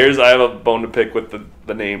 okay, I have a bone to pick with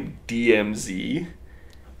the name DMZ.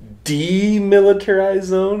 Demilitarized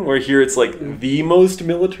zone, where here it's like the most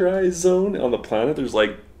militarized zone on the planet. There's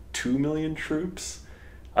like 2 million troops.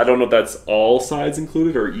 I don't know if that's all sides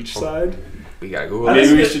included or each side. we gotta Google I it.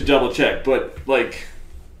 Maybe we think should double check. But like,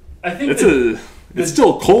 I think it's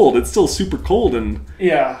still cold. It's still super cold, and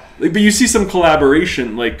yeah. like, but you see some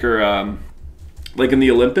collaboration, like like in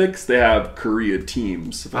the Olympics, they have Korea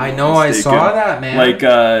teams. if I'm I not know, I mistaken. saw that, man. Like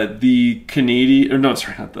the Canadian, or no,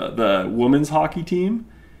 sorry, not the women's hockey team.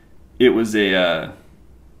 It was a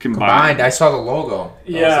Combined, I saw the logo.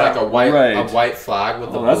 It Yeah, was like a right. white flag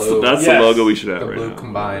with the Oh, that's blue. that's Yes. the logo we should have the right blue now.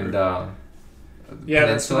 combined. Yeah,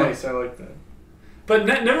 that's peninsula. nice. I like that. But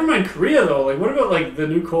never mind Korea though. Like, what about like the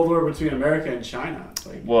new Cold War between America and China?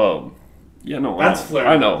 Like, Well, yeah, no, that's flaring.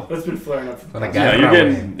 I know. That's been flaring up. For When a the guy- Yeah, past- you're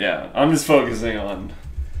Probably. getting. Yeah, I'm just focusing on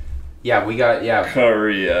Yeah, we got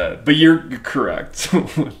Korea, but you're correct.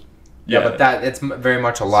 Yeah, but that it's very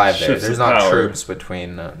much alive there. Shifts There's of not power. troops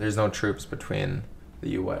between. There's no troops between the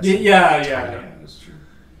U.S. Yeah, that's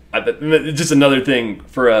true. Just another thing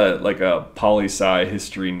for a poli sci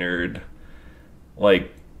history nerd,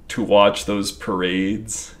 like to watch those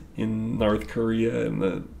parades in North Korea and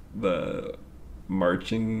the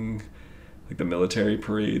marching, like the military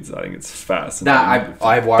parades. I think it's fascinating. That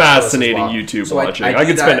I've watched those as fascinating well. YouTube So watching. I I do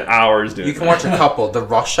could that- spend hours doing. You can that. watch a couple. The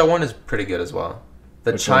Russia one is pretty good as well.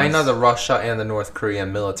 The Which China, ones? the Russia, and the North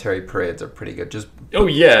Korean military parades are pretty good. Just Oh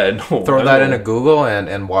yeah, no. throw I that know. into Google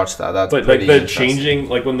and watch that. That's But like pretty the interesting. changing,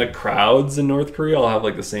 like when the crowds in North Korea all have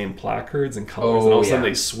like the same placards and colors, and all of a sudden yeah.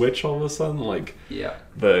 they switch all of a sudden, like Yeah.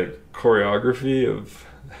 the choreography of,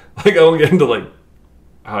 like, I won't get into like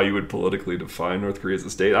how you would politically define North Korea as a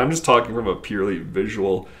state. I'm just talking from a purely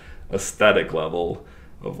visual, aesthetic level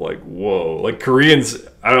of like, whoa, like Koreans.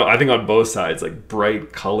 I think on both sides, like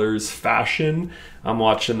bright colors, fashion. I'm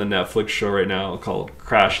watching the Netflix show right now called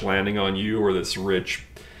Crash Landing on You, where this rich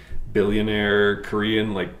billionaire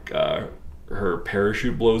Korean, like her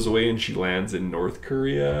parachute blows away and she lands in North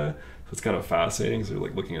Korea. So it's kind of fascinating. So they're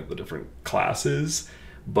like looking at the different classes,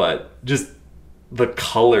 but just the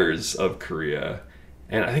colors of Korea.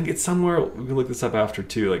 And I think it's somewhere, we can look this up after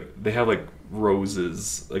too, like they have like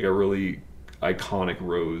roses, like a really iconic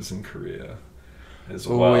rose in Korea as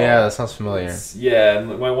well. Oh yeah, that sounds familiar. Yeah,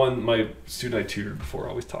 and my student I tutored before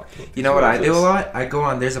always talked about these. You know what roses. I do a lot? I go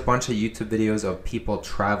on, there's a bunch of YouTube videos of people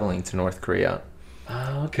traveling to North Korea.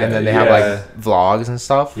 Okay. And then they have like vlogs and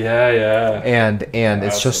stuff. Yeah. And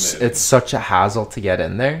it's such a hassle to get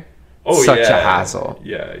in there. Oh, such a hassle.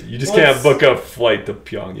 Yeah, you just can't book a flight to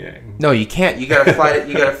Pyongyang. No, you can't. You gotta fly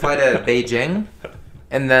to Beijing,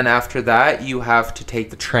 and then after that, you have to take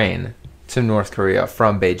the train to North Korea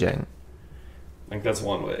from Beijing. I think that's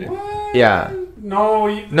one way. What? Yeah. No.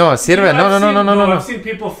 Sirve. No. I've seen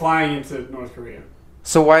people flying into North Korea.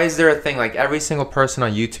 So why is there a thing like every single person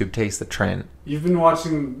on YouTube takes the train? You've been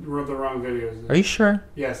watching the wrong videos. Are you sure?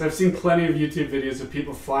 Yes, I've seen plenty of YouTube videos of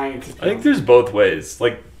people flying into Pyongyang. I think there's both ways.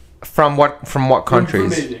 Like. From what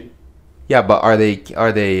countries? From Beijing. Yeah, but are they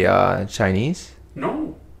Chinese?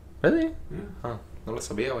 No. Really? Yeah. Huh. No lo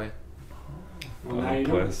sabía, güey. Well, now you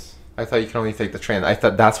know. I thought you could only take the train. I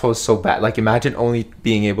thought that's what was so bad. Like, imagine only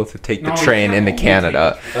being able to take the train into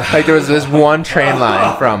Canada. Like, there was this one train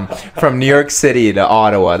line from New York City to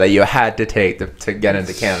Ottawa that you had to take to get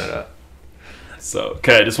into Canada. So,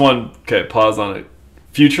 pause on it.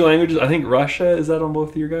 Future languages, I think Russia, is that on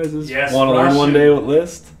both of your guys'? Yes, Want to learn one day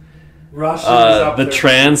list? Russia is up the there.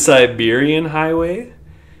 Trans-Siberian Highway,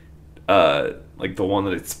 like the one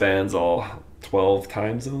that expands all 12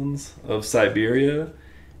 time zones of Siberia.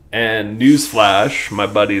 And newsflash, my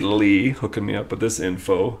buddy Lee hooking me up with this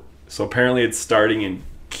info. So apparently it's starting in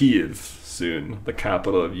Kyiv soon, the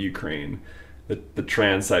capital of Ukraine, the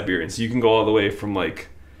Trans-Siberian. So you can go all the way from like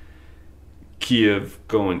Kyiv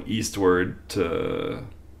going eastward to,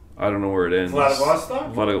 I don't know where it ends.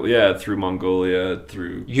 Vladivostok? Yeah, through Mongolia,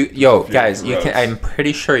 through... Guys, you can. I'm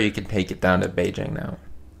pretty sure you can take it down to Beijing now.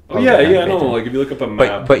 Oh yeah, I know. Like if you look up a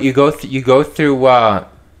map... But you go through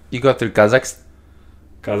Kazakhstan.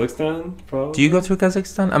 Kazakhstan, probably. Do you go through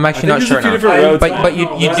Kazakhstan? I'm actually not sure now. Routes, but you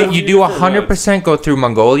do 100% go through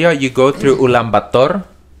Mongolia. You go through Ulaanbaatar.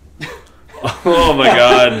 Oh my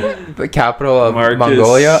god. The capital of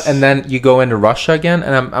Mongolia, and then you go into Russia again,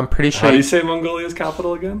 and I'm pretty sure. How do you say Mongolia's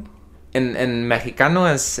capital again? In Mexicano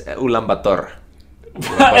es Ulaanbaatar.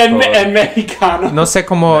 and Mexicano. No sé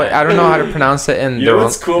cómo. I don't know how to pronounce it in. You know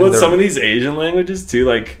what's cool with some of these Asian languages too,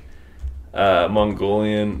 like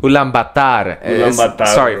Mongolian. Ulaanbaatar.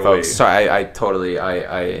 Sorry, folks. Sorry, I totally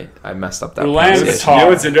I messed up that. You know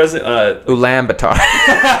what's interesting? Ulaanbaatar.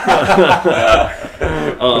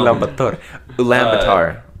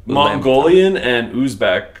 Ulaanbaatar. Mongolian and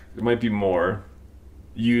Uzbek, there might be more,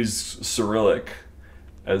 use Cyrillic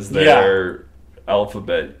as their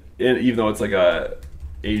alphabet, even though it's like a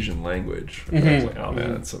Asian language. I was like, oh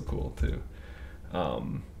man, that's so cool too.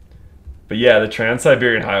 But yeah, the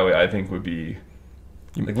Trans-Siberian Highway, I think, would be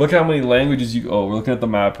like, look how many languages you. Oh, we're looking at the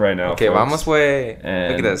map right now. Okay, folks. vamos way. Look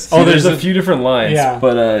at this. See, there's a few different lines. Yeah.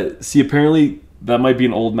 But see, apparently that might be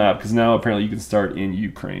an old map because now apparently you can start in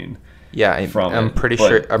Ukraine. Yeah, I'm pretty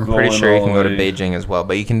sure you can go to Beijing as well,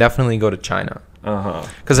 but you can definitely go to China.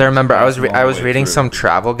 Because I remember I was reading some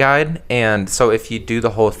travel guide, and so if you do the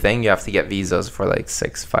whole thing, you have to get visas for like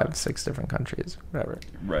 5 to 6 different countries, whatever.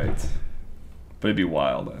 Right. But it'd be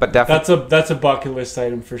wild. But definitely that's a bucket list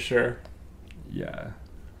item for sure. Yeah.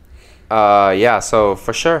 Yeah. So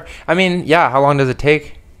for sure. I mean, yeah. How long does it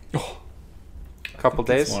take? A couple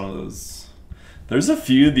days. It's one of those. There's a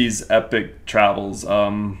few of these epic travels.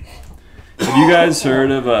 Have you guys heard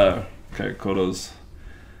of Kodo's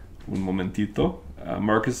Un Momentito?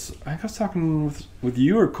 Marcus, I was talking with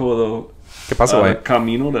you or Kodo. ¿Qué pasa, güey?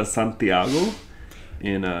 Camino de Santiago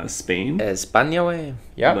in Spain. España, güey.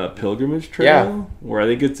 Yeah. The pilgrimage trail, where I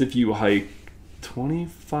think it's if you hike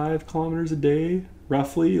 25 kilometers a day,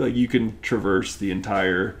 roughly, like you can traverse the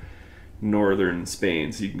entire northern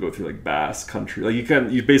Spain. So you can go through like Basque country. Like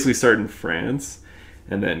you basically start in France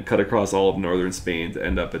and then cut across all of northern Spain to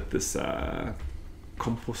end up at this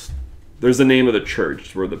there's the name of the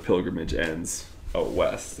church where the pilgrimage ends out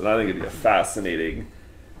west. And I think it'd be a fascinating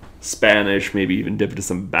Spanish, maybe even dip into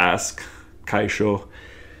some Basque, Caixo.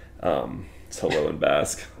 It's hello in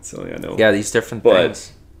Basque. That's the only I know. Yeah, these different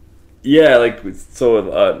things. Yeah, like so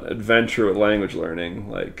with adventure with language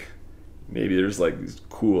learning, like maybe there's like these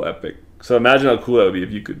cool epic. So imagine how cool that would be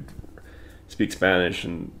if you could speak Spanish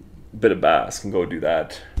and a bit of Basque and go do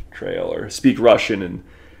that trail, or speak Russian and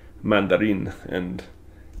Mandarin and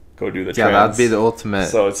go do the that'd be the ultimate.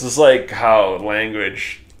 So it's just like how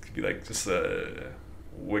language could be like just a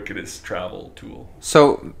wickedest travel tool.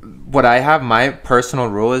 So what I have, my personal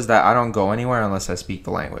rule is that I don't go anywhere unless I speak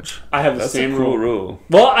the language. I have the That's same a cool rule.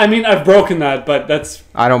 Well, I mean, I've broken that, but that's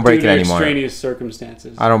I don't break due it to anymore. extraneous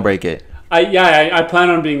circumstances. I don't break it. I plan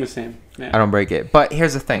on being the same. Yeah. I don't break it. But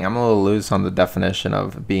here's the thing. I'm a little loose on the definition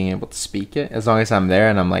of being able to speak it. As long as I'm there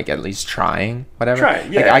and I'm like at least trying, whatever. Try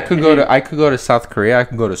it, Like yeah. I could go to South Korea. I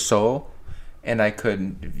could go to Seoul, and I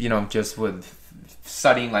could, just with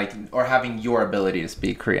studying like or having your ability to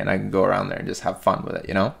speak Korean, I can go around there and just have fun with it.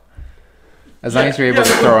 As long as you're able to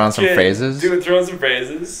throw around some phrases. Throw in some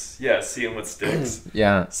phrases. Yeah, seeing what sticks.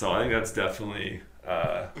 Yeah. So I think that's definitely.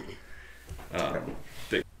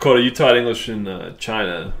 Coda, you taught English in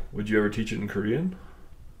China. Would you ever teach it in Korean?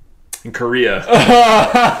 In Korea,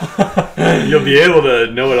 you'll be able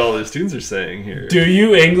to know what all the students are saying here. Do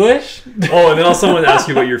you English? Oh, and then also someone ask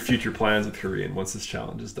you about your future plans with Korean once this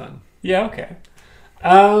challenge is done. Yeah. Okay.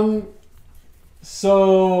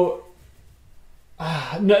 So.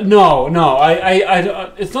 No.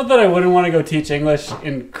 I. It's not that I wouldn't want to go teach English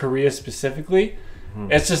in Korea specifically.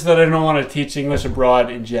 It's just that I don't want to teach English abroad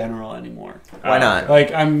in general anymore. Why not?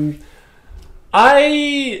 Like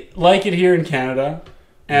I like it here in Canada,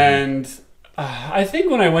 and I think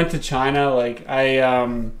when I went to China, like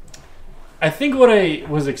I think what I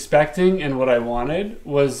was expecting and what I wanted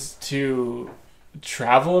was to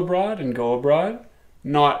travel abroad and go abroad,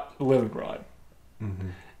 not live abroad.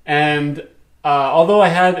 And although I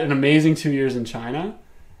had an amazing 2 years in China,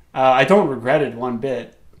 I don't regret it one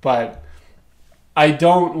bit, but I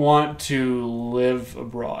don't want to live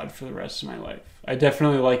abroad for the rest of my life. I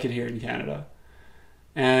definitely like it here in Canada.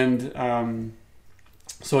 And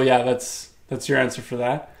so yeah, that's your answer for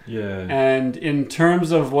that. Yeah. And in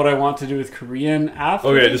terms of what I want to do with Korean after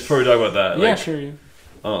Okay, this, just before we talk about that. yeah, sure.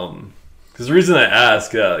 Because the reason I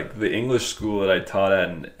ask, like the English school that I taught at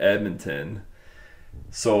in Edmonton,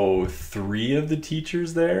 so 3 of the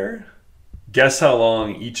teachers there, guess how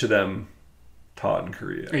long each of them taught in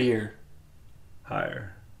Korea? A year.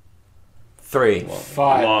 Higher. 3.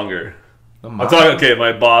 5. Longer. I'm talking, okay,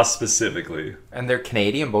 my boss specifically. And they're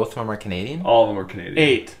Canadian. Both of them are Canadian. All of them were Canadian.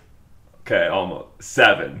 8. Okay, almost.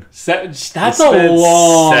 7. That's I a spent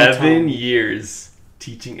long 7 time. years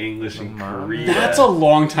teaching English in Korea. That's a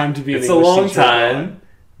long time to be an It's a English long teacher. time,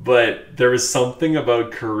 but there was something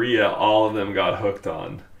about Korea all of them got hooked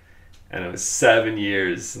on. And it was 7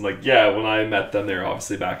 years. And like, yeah, when I met them, they were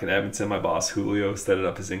obviously back in Edmonton. My boss, Julio, started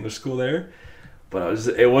up his English school there. But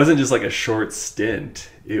it wasn't just like a short stint.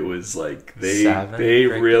 It was like they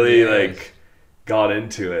really years. like got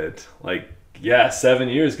into it. Like, yeah, 7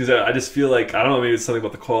 years. Because I just feel like, I don't know, maybe it's something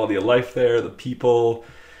about the quality of life there, the people,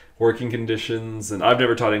 working conditions. And I've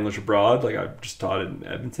never taught English abroad. Like, I've just taught it in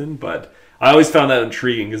Edmonton. But I always found that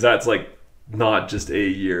intriguing because that's like not just a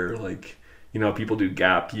year. Like, people do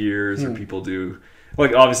gap years or people do...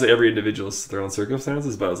 Like, obviously, every individual has their own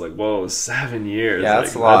circumstances, but I was like, whoa, 7 years. Yeah,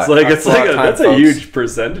 that's a lot. That's a huge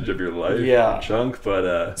percentage of your life. Yeah. Chunk,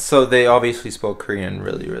 but... So they obviously spoke Korean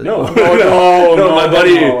really, really well. My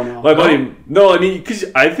buddy... No, I mean, because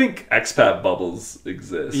I think expat bubbles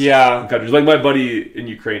exist. Yeah. In countries. Like, my buddy in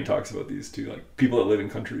Ukraine talks about these too. Like, people that live in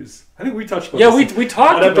countries. I think we touched about this. We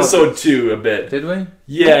talked on about episode this. 2 a bit. Did we?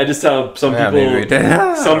 Yeah, just how some people... maybe we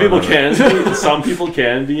did. Some people can be, some people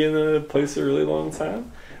can be in a place a really long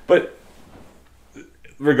time, but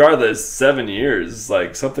regardless, 7 years,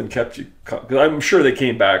 like something kept you. Cause I'm sure they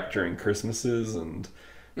came back during Christmases and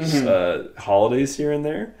holidays here and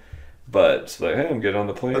there, but it's like, hey, I'm getting on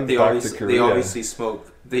the plane. But they back to Korea. obviously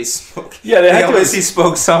spoke. They spoke. Yeah, they obviously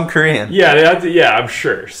spoke some Korean. Yeah, they had to. Yeah, I'm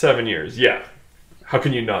sure 7 years. Yeah, how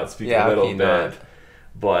can you not speak a little bit? Not?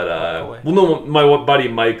 But well, no, my buddy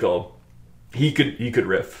Michael, he could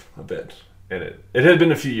riff a bit in it. It had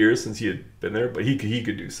been a few years since he had been there, but he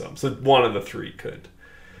could do some. So one of the 3 could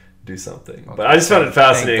do something. Okay. But I just found it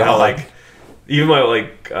fascinating how like even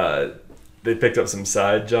they picked up some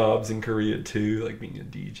side jobs in Korea too, like being a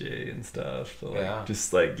DJ and stuff. So like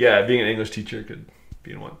just like being an English teacher could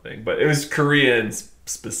be one thing, but it was Korean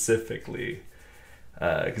specifically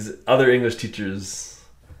because other English teachers,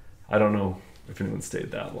 I don't know if anyone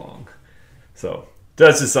stayed that long. So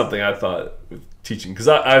that's just something I thought with teaching, because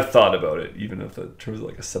I've thought about it even if in terms of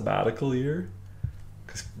like a sabbatical year,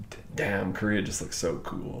 because damn, Korea just looks so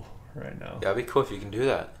cool right now. Yeah, it'd be cool if you can do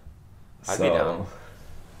that. I'd be down.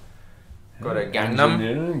 Go to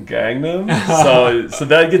Gangnam. Gangnam. So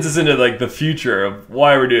that gets us into like the future of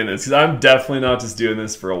why we're doing this, because I'm definitely not just doing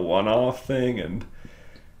this for a one-off thing and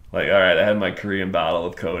like, all right, I had my Korean battle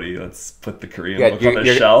with Cody. Let's put the Korean book on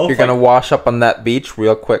the shelf. You're gonna wash up on that beach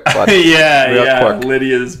real quick, bud. Real quick.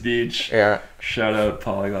 Lydia's beach. Yeah. Shout out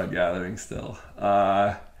Polyglot Gathering still.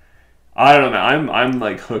 I don't know, man. I'm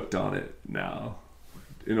like hooked on it now,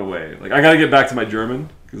 in a way. Like I gotta get back to my German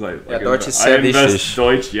because I invest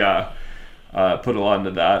Deutsch. Yeah, put a lot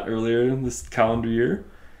into that earlier in this calendar year.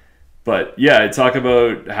 But yeah, I talk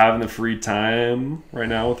about having the free time right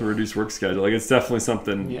now with a reduced work schedule. Like it's definitely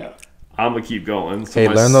something. Yeah. I'm gonna keep going. So hey,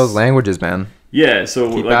 learn those languages, man. Yeah. So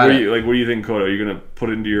like, what do you think, Kodo? Are you gonna put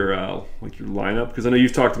into your like your lineup? Because I know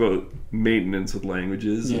you've talked about maintenance with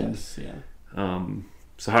languages. Yes.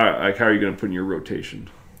 So how are you gonna put in your rotation?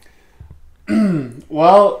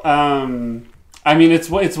 Well, I mean, it's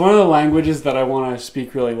one of the languages that I want to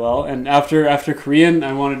speak really well, and after Korean,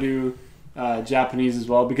 I want to do Japanese as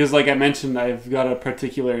well, because like I mentioned, I've got a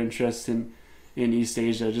particular interest in East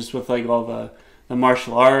Asia, just with like all the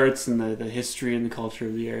martial arts and the history and the culture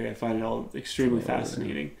of the area. I find it all extremely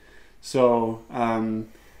fascinating. So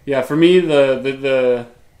yeah, for me the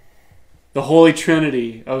holy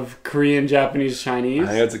trinity of Korean, Japanese, Chinese, I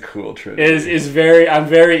think that's a cool trinity. I'm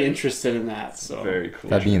very interested in that. So very cool.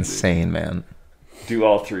 That'd be insane, man. Do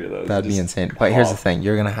all three of those. That'd be insane. But here's the thing: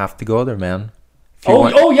 you're gonna have to go there, man.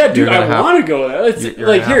 Yeah, dude, I want to go there.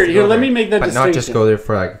 Like here, let me make that distinction. But not just go there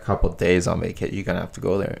for like a couple of days on vacation. You're gonna have to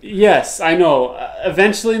go there. Yes, I know.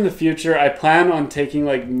 Eventually in the future, I plan on taking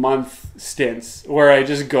like month stints where I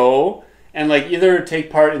just go and like either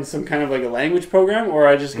take part in some kind of like a language program, or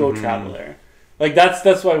I just go travel there. Like that's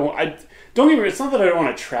what I want. Don't get me wrong, it's not that I don't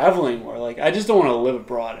want to travel anymore. Like I just don't want to live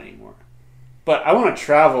abroad anymore. But I want to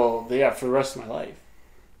travel, for the rest of my life.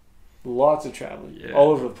 Lots of traveling, all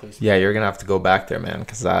over the place. Yeah, you're gonna have to go back there, man.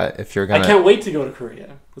 Because if you're gonna, I can't wait to go to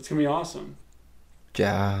Korea. It's gonna be awesome.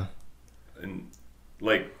 Yeah, and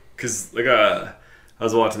like, cause like I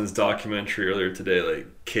was watching this documentary earlier today, like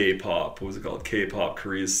K-pop. What was it called? K-pop,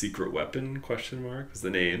 Korea's secret weapon? ? Was the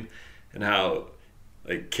name, and how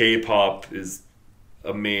like K-pop is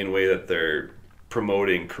a main way that they're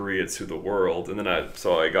promoting Korea to the world. And then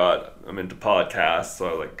I'm into podcasts, so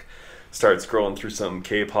I like start scrolling through some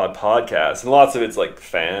K-pop podcasts, and lots of it's like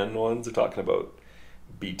fan ones. They're talking about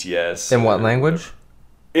BTS. In what language?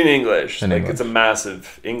 In English. It's a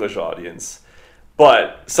massive English audience.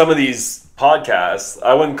 But some of these podcasts,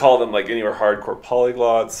 I wouldn't call them like anywhere hardcore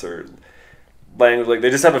polyglots or language. Like they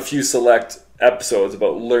just have a few select episodes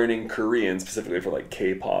about learning Korean specifically for like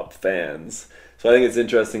K-pop fans. So I think it's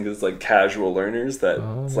interesting because it's like casual learners that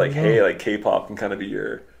it's like, hey, like K-pop can kind of be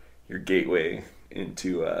your gateway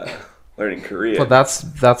into learning Korean. Well,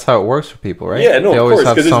 that's how it works for people, right? Yeah, no, of course,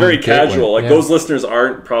 because it's very casual. Like those listeners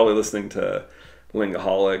aren't probably listening to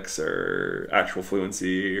Lingaholics or Actual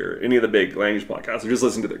Fluency or any of the big language podcasts. They're just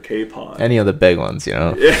listening to their K-pop. Any of the big ones, you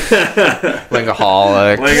know. Yeah.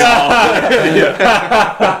 Lingaholics.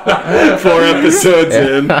 Yeah. 4 episodes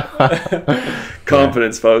in.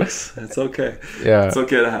 Confidence, folks. It's okay. Yeah. It's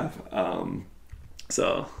okay to have.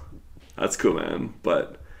 So that's cool, man.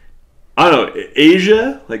 But I don't know,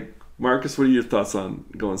 Asia, like Marcus, what are your thoughts on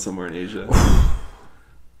going somewhere in Asia?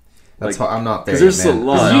 That's why I'm not there. Because there's a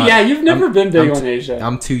lot. You've never been big on Asia.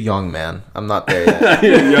 I'm too young, man. I'm not there yet.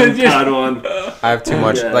 Young Padawan. I have too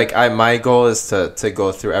much. Yeah. Like my goal is to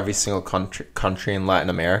go through every single country in Latin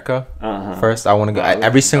America first. I want to go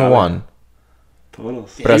every single one.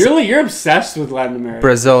 You're obsessed with Latin America.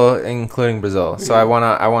 Brazil, including Brazil. So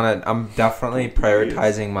I'm definitely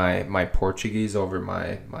prioritizing my Portuguese over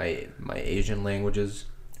my Asian languages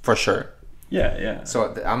for sure. Yeah.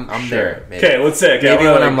 So I'm there. Maybe. Okay, let's say maybe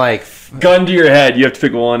when I'm like gun to your head, you have to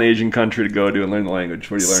pick one Asian country to go to and learn the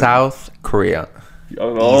language. What do you learn? South Korea.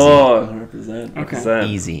 Oh, 100%. Okay.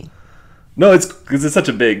 Easy. No, it's because it's such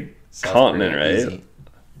a big continent, Korea, right? easy.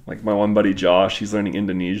 Like my one buddy Josh, he's learning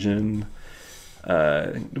Indonesian.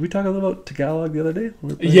 Did we talk a little about Tagalog the other day?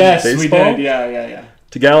 Yes, baseball? We did. Yeah.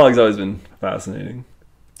 Tagalog's always been fascinating.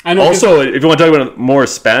 I know. Also, if you want to talk about more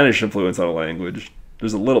Spanish influence on a language,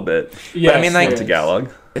 there's a little bit. Yeah, I mean, like Tagalog.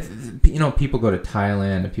 People go to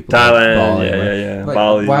Thailand and people go to Bali. Yeah. Like,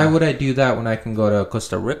 Bali. Why would I do that when I can go to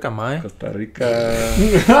Costa Rica, Costa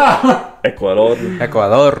Rica.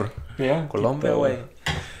 Ecuador. Yeah. Colombia, way.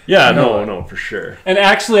 Yeah, no, for sure. And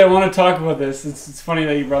actually, I want to talk about this. It's funny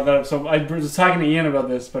that you brought that up. So I was talking to Ian about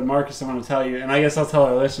this, but Marcus, I want to tell you, and I guess I'll tell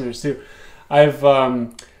our listeners too.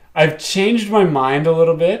 I've changed my mind a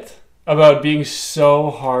little bit about being so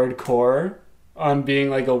hardcore on being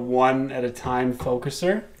like a one at a time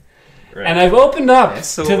focuser. Right. And I've opened up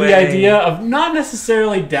to the idea of not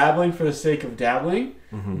necessarily dabbling for the sake of dabbling,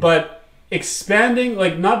 but expanding,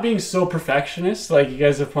 like not being so perfectionist, like you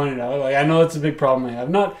guys have pointed out. Like I know that's a big problem I have,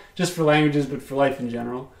 not just for languages, but for life in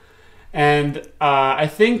general. And I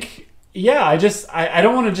think, I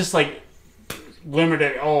don't want to just like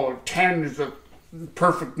limited. 10 is the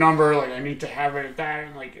perfect number. Like I need to have it at that.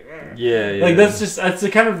 And like Yeah. that's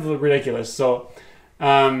kind of ridiculous. So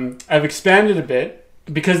I've expanded a bit.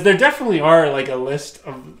 Because there definitely are like a list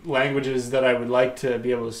of languages that I would like to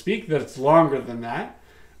be able to speak that's longer than that.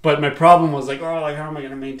 But my problem was like, how am I going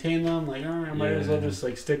to maintain them? Like, I might as well just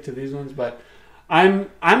like stick to these ones. But I'm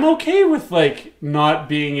okay with like not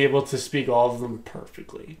being able to speak all of them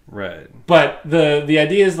perfectly. Right. But the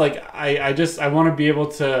idea is like I want to be able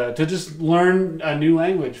to just learn a new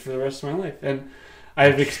language for the rest of my life, and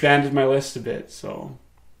I've expanded my list a bit. So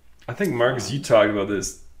I think Marcus, you talked about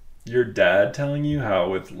this. Your dad telling you how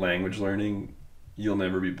with language learning you'll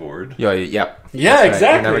never be bored. Yeah, exactly.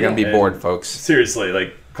 You're never gonna be bored, folks. Seriously,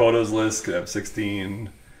 like Koto's list could have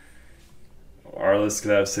 16. Our list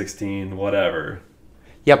could have 16. Whatever.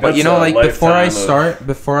 Yeah, but That's like before I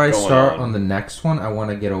going start on. on the next one, I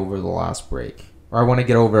want to get over the last break, or I want to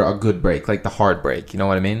get over a good break, like the hard break. You know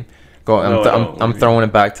what I mean? I'm throwing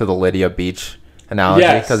it back to the Lydia Beach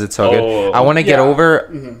analogy because it's so good. I want to get over.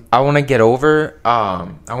 Mm-hmm. I want to get over. I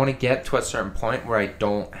want to get to a certain point where I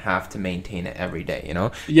don't have to maintain it every day. You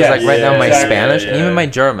know? Yeah. Like right now, my exactly. Spanish and even my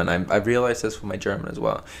German. I've realized this with my German as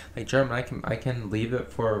well. Like German, I can leave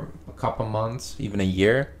it for a couple months, even a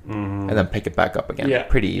year, and then pick it back up again. Yeah.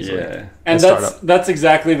 Pretty easily. Yeah. And that's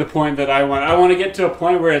exactly the point that I want. I want to get to a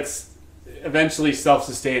point where it's eventually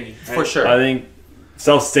self-sustaining. Right? For sure. I think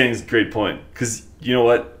self-sustaining is a great point because you know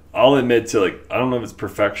what? I'll admit to like I don't know if it's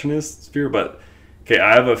perfectionist fear, but okay,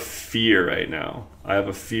 I have a fear right now. I have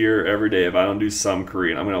a fear every day if I don't do some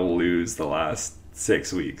Korean, I'm gonna lose the last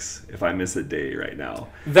 6 weeks if I miss a day right now.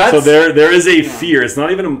 So there is a fear. It's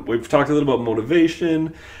not even. We've talked a little about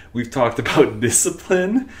motivation. We've talked about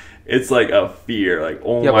discipline. It's like a fear. Like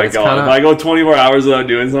my god, if I go 24 hours without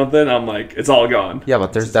doing something, I'm like it's all gone. Yeah,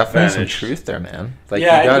 but there's definitely some vanished. truth there, man. Like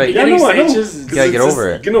Yeah, you gotta, in the beginning I know. stages, you gotta get over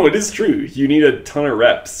it. You know, it is true. You need a ton of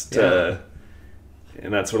reps to,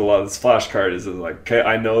 and that's what a lot of this flashcard is like. Okay,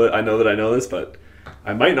 I know this, but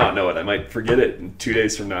I might not know it. I might forget it in 2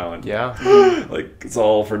 days from now, and like it's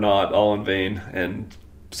all for naught, all in vain. And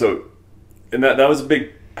so, and that was a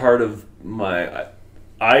big part of my.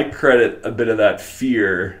 I credit a bit of that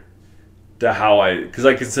fear to how because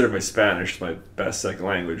I consider my Spanish my best second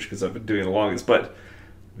language because I've been doing it the longest, but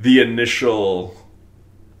the initial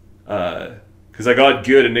because I got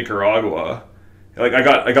good in Nicaragua, like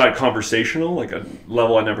I got conversational, like a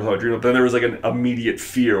level I never thought I'd dream of. Then there was like an immediate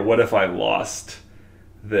fear: what if I lost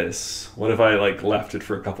this? What if I like left it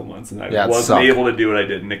for a couple months and I wasn't able to do what I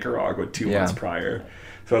did in Nicaragua 2 months prior?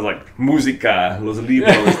 So I was like, música, los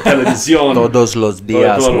libros, televisión, todos los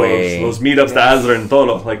días, güey. los meetups de Azra and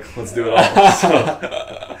todo. Like, let's do it all. So,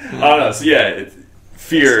 I don't know. So yeah,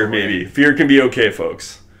 fear maybe. Fear can be okay,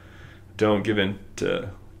 folks. Don't give in to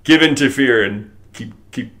fear and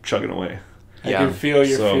keep chugging away. I can feel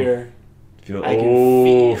your fear.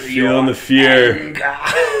 Feeling the fear.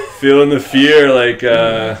 Feeling the fear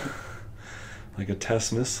like a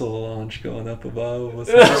test missile launch going up above. What's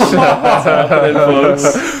happening, folks?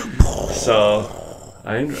 So,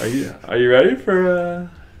 are you ready for?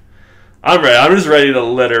 I'm ready. I'm just ready to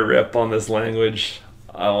let her rip on this language.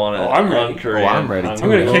 I want to. I'm ready. Korean. I'm ready. I'm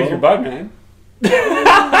gonna kick your butt, man. I'm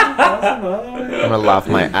gonna laugh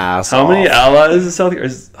my ass How off. many allies is South Korea?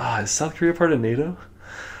 Is South Korea part of NATO?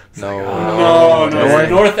 No, it's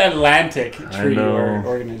North Atlantic Treaty know.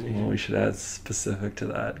 Organization. Well, we should add specific to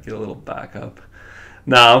that. Get a little backup.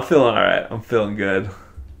 Nah, I'm feeling all right. I'm feeling good.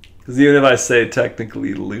 Because even if I say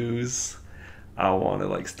technically lose, I want to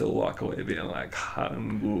like still walk away being like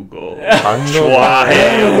한국어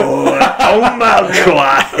좋아해요. 정말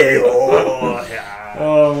좋아해요.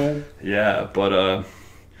 Oh man. Yeah, but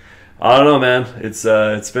I don't know, man.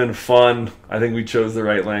 It's been fun. I think we chose the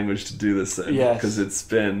right language to do this in. Yes. Because it's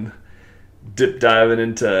been dip diving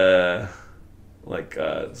into like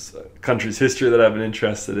country's history that I've been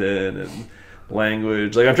interested in and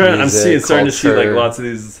language. Like starting to see like lots of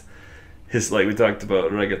these like we talked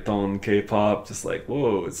about reggaeton, K-pop, just like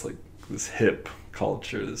whoa, it's like this hip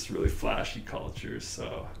culture, this really flashy culture.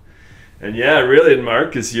 So, and yeah, really, and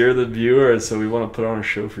Marcus, you're the viewer, so we want to put on a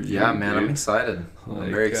show for you. Yeah, man, dude. I'm excited. Like,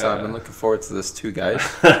 I'm very excited. I've been looking forward to this too, guys.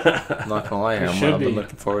 I'm not gonna lie, I've been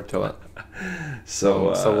looking forward to it.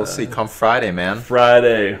 So we'll see. Come Friday, man.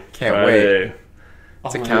 Friday. Can't wait.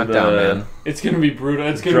 It's a countdown, man. It's gonna be brutal.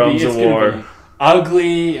 It's gonna Drums be of war. be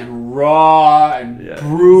ugly and raw and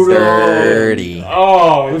brutal. Dirty.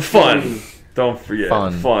 Oh, it's Fun. funny. Don't forget.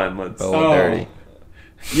 Fun. Let's. Dirty.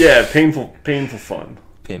 Yeah, painful fun.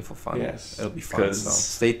 Painful fun. Yes. It'll be fun. So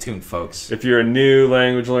stay tuned, folks. If you're a new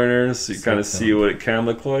language learner, so you kind of tuned. see what it can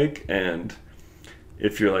look like, and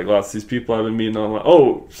if you're like, lots of these people I've been meeting online.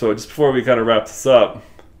 Oh, so just before we kind of wrap this up,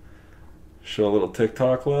 show a little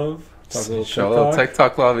TikTok love. Show a little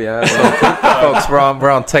TikTok love, yeah. Folks, we're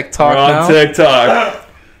on TikTok now. We're on TikTok.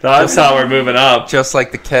 That's how we're moving up. Just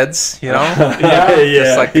like the kids, you know? Yeah.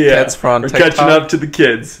 Just like the kids from TikTok. We're catching up to the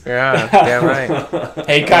kids. Yeah, damn right.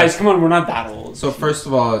 Hey guys, come on, we're not that old. So first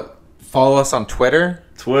of all, follow us on Twitter.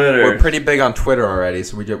 We're pretty big on Twitter already,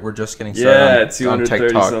 so we're just getting started on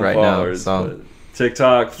TikTok right now. So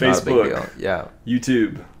TikTok, Facebook, yeah,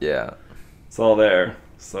 YouTube, yeah, it's all there.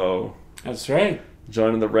 So that's right.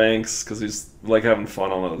 Join in the ranks because we just like having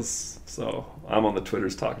fun on this. So I'm on the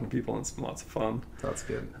Twitters talking to people, and it's been lots of fun. That's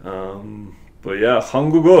good. But yeah,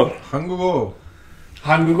 한국어.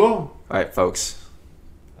 All right, folks.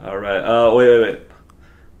 All right. Wait.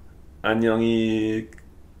 안녕히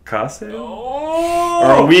가세요. Oh.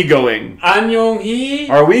 Or are we going? 안녕히.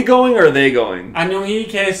 Are we going or are they going? 안녕히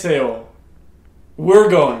계세요. We're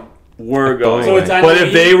going. We're going. So it's but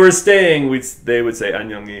if they were staying, they would say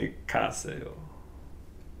안녕히 가세요.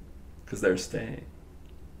 Because they're staying.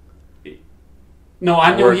 No,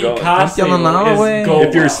 안녕히 가세요 is go.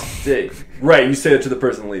 If you're staying. Right, you say it to the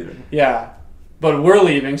person leaving. Yeah. But we're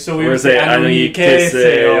leaving, so we would say 안녕히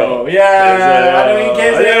계세요. Yeah, 안녕히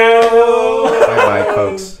계세요. Bye-bye,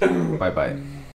 folks. Bye-bye.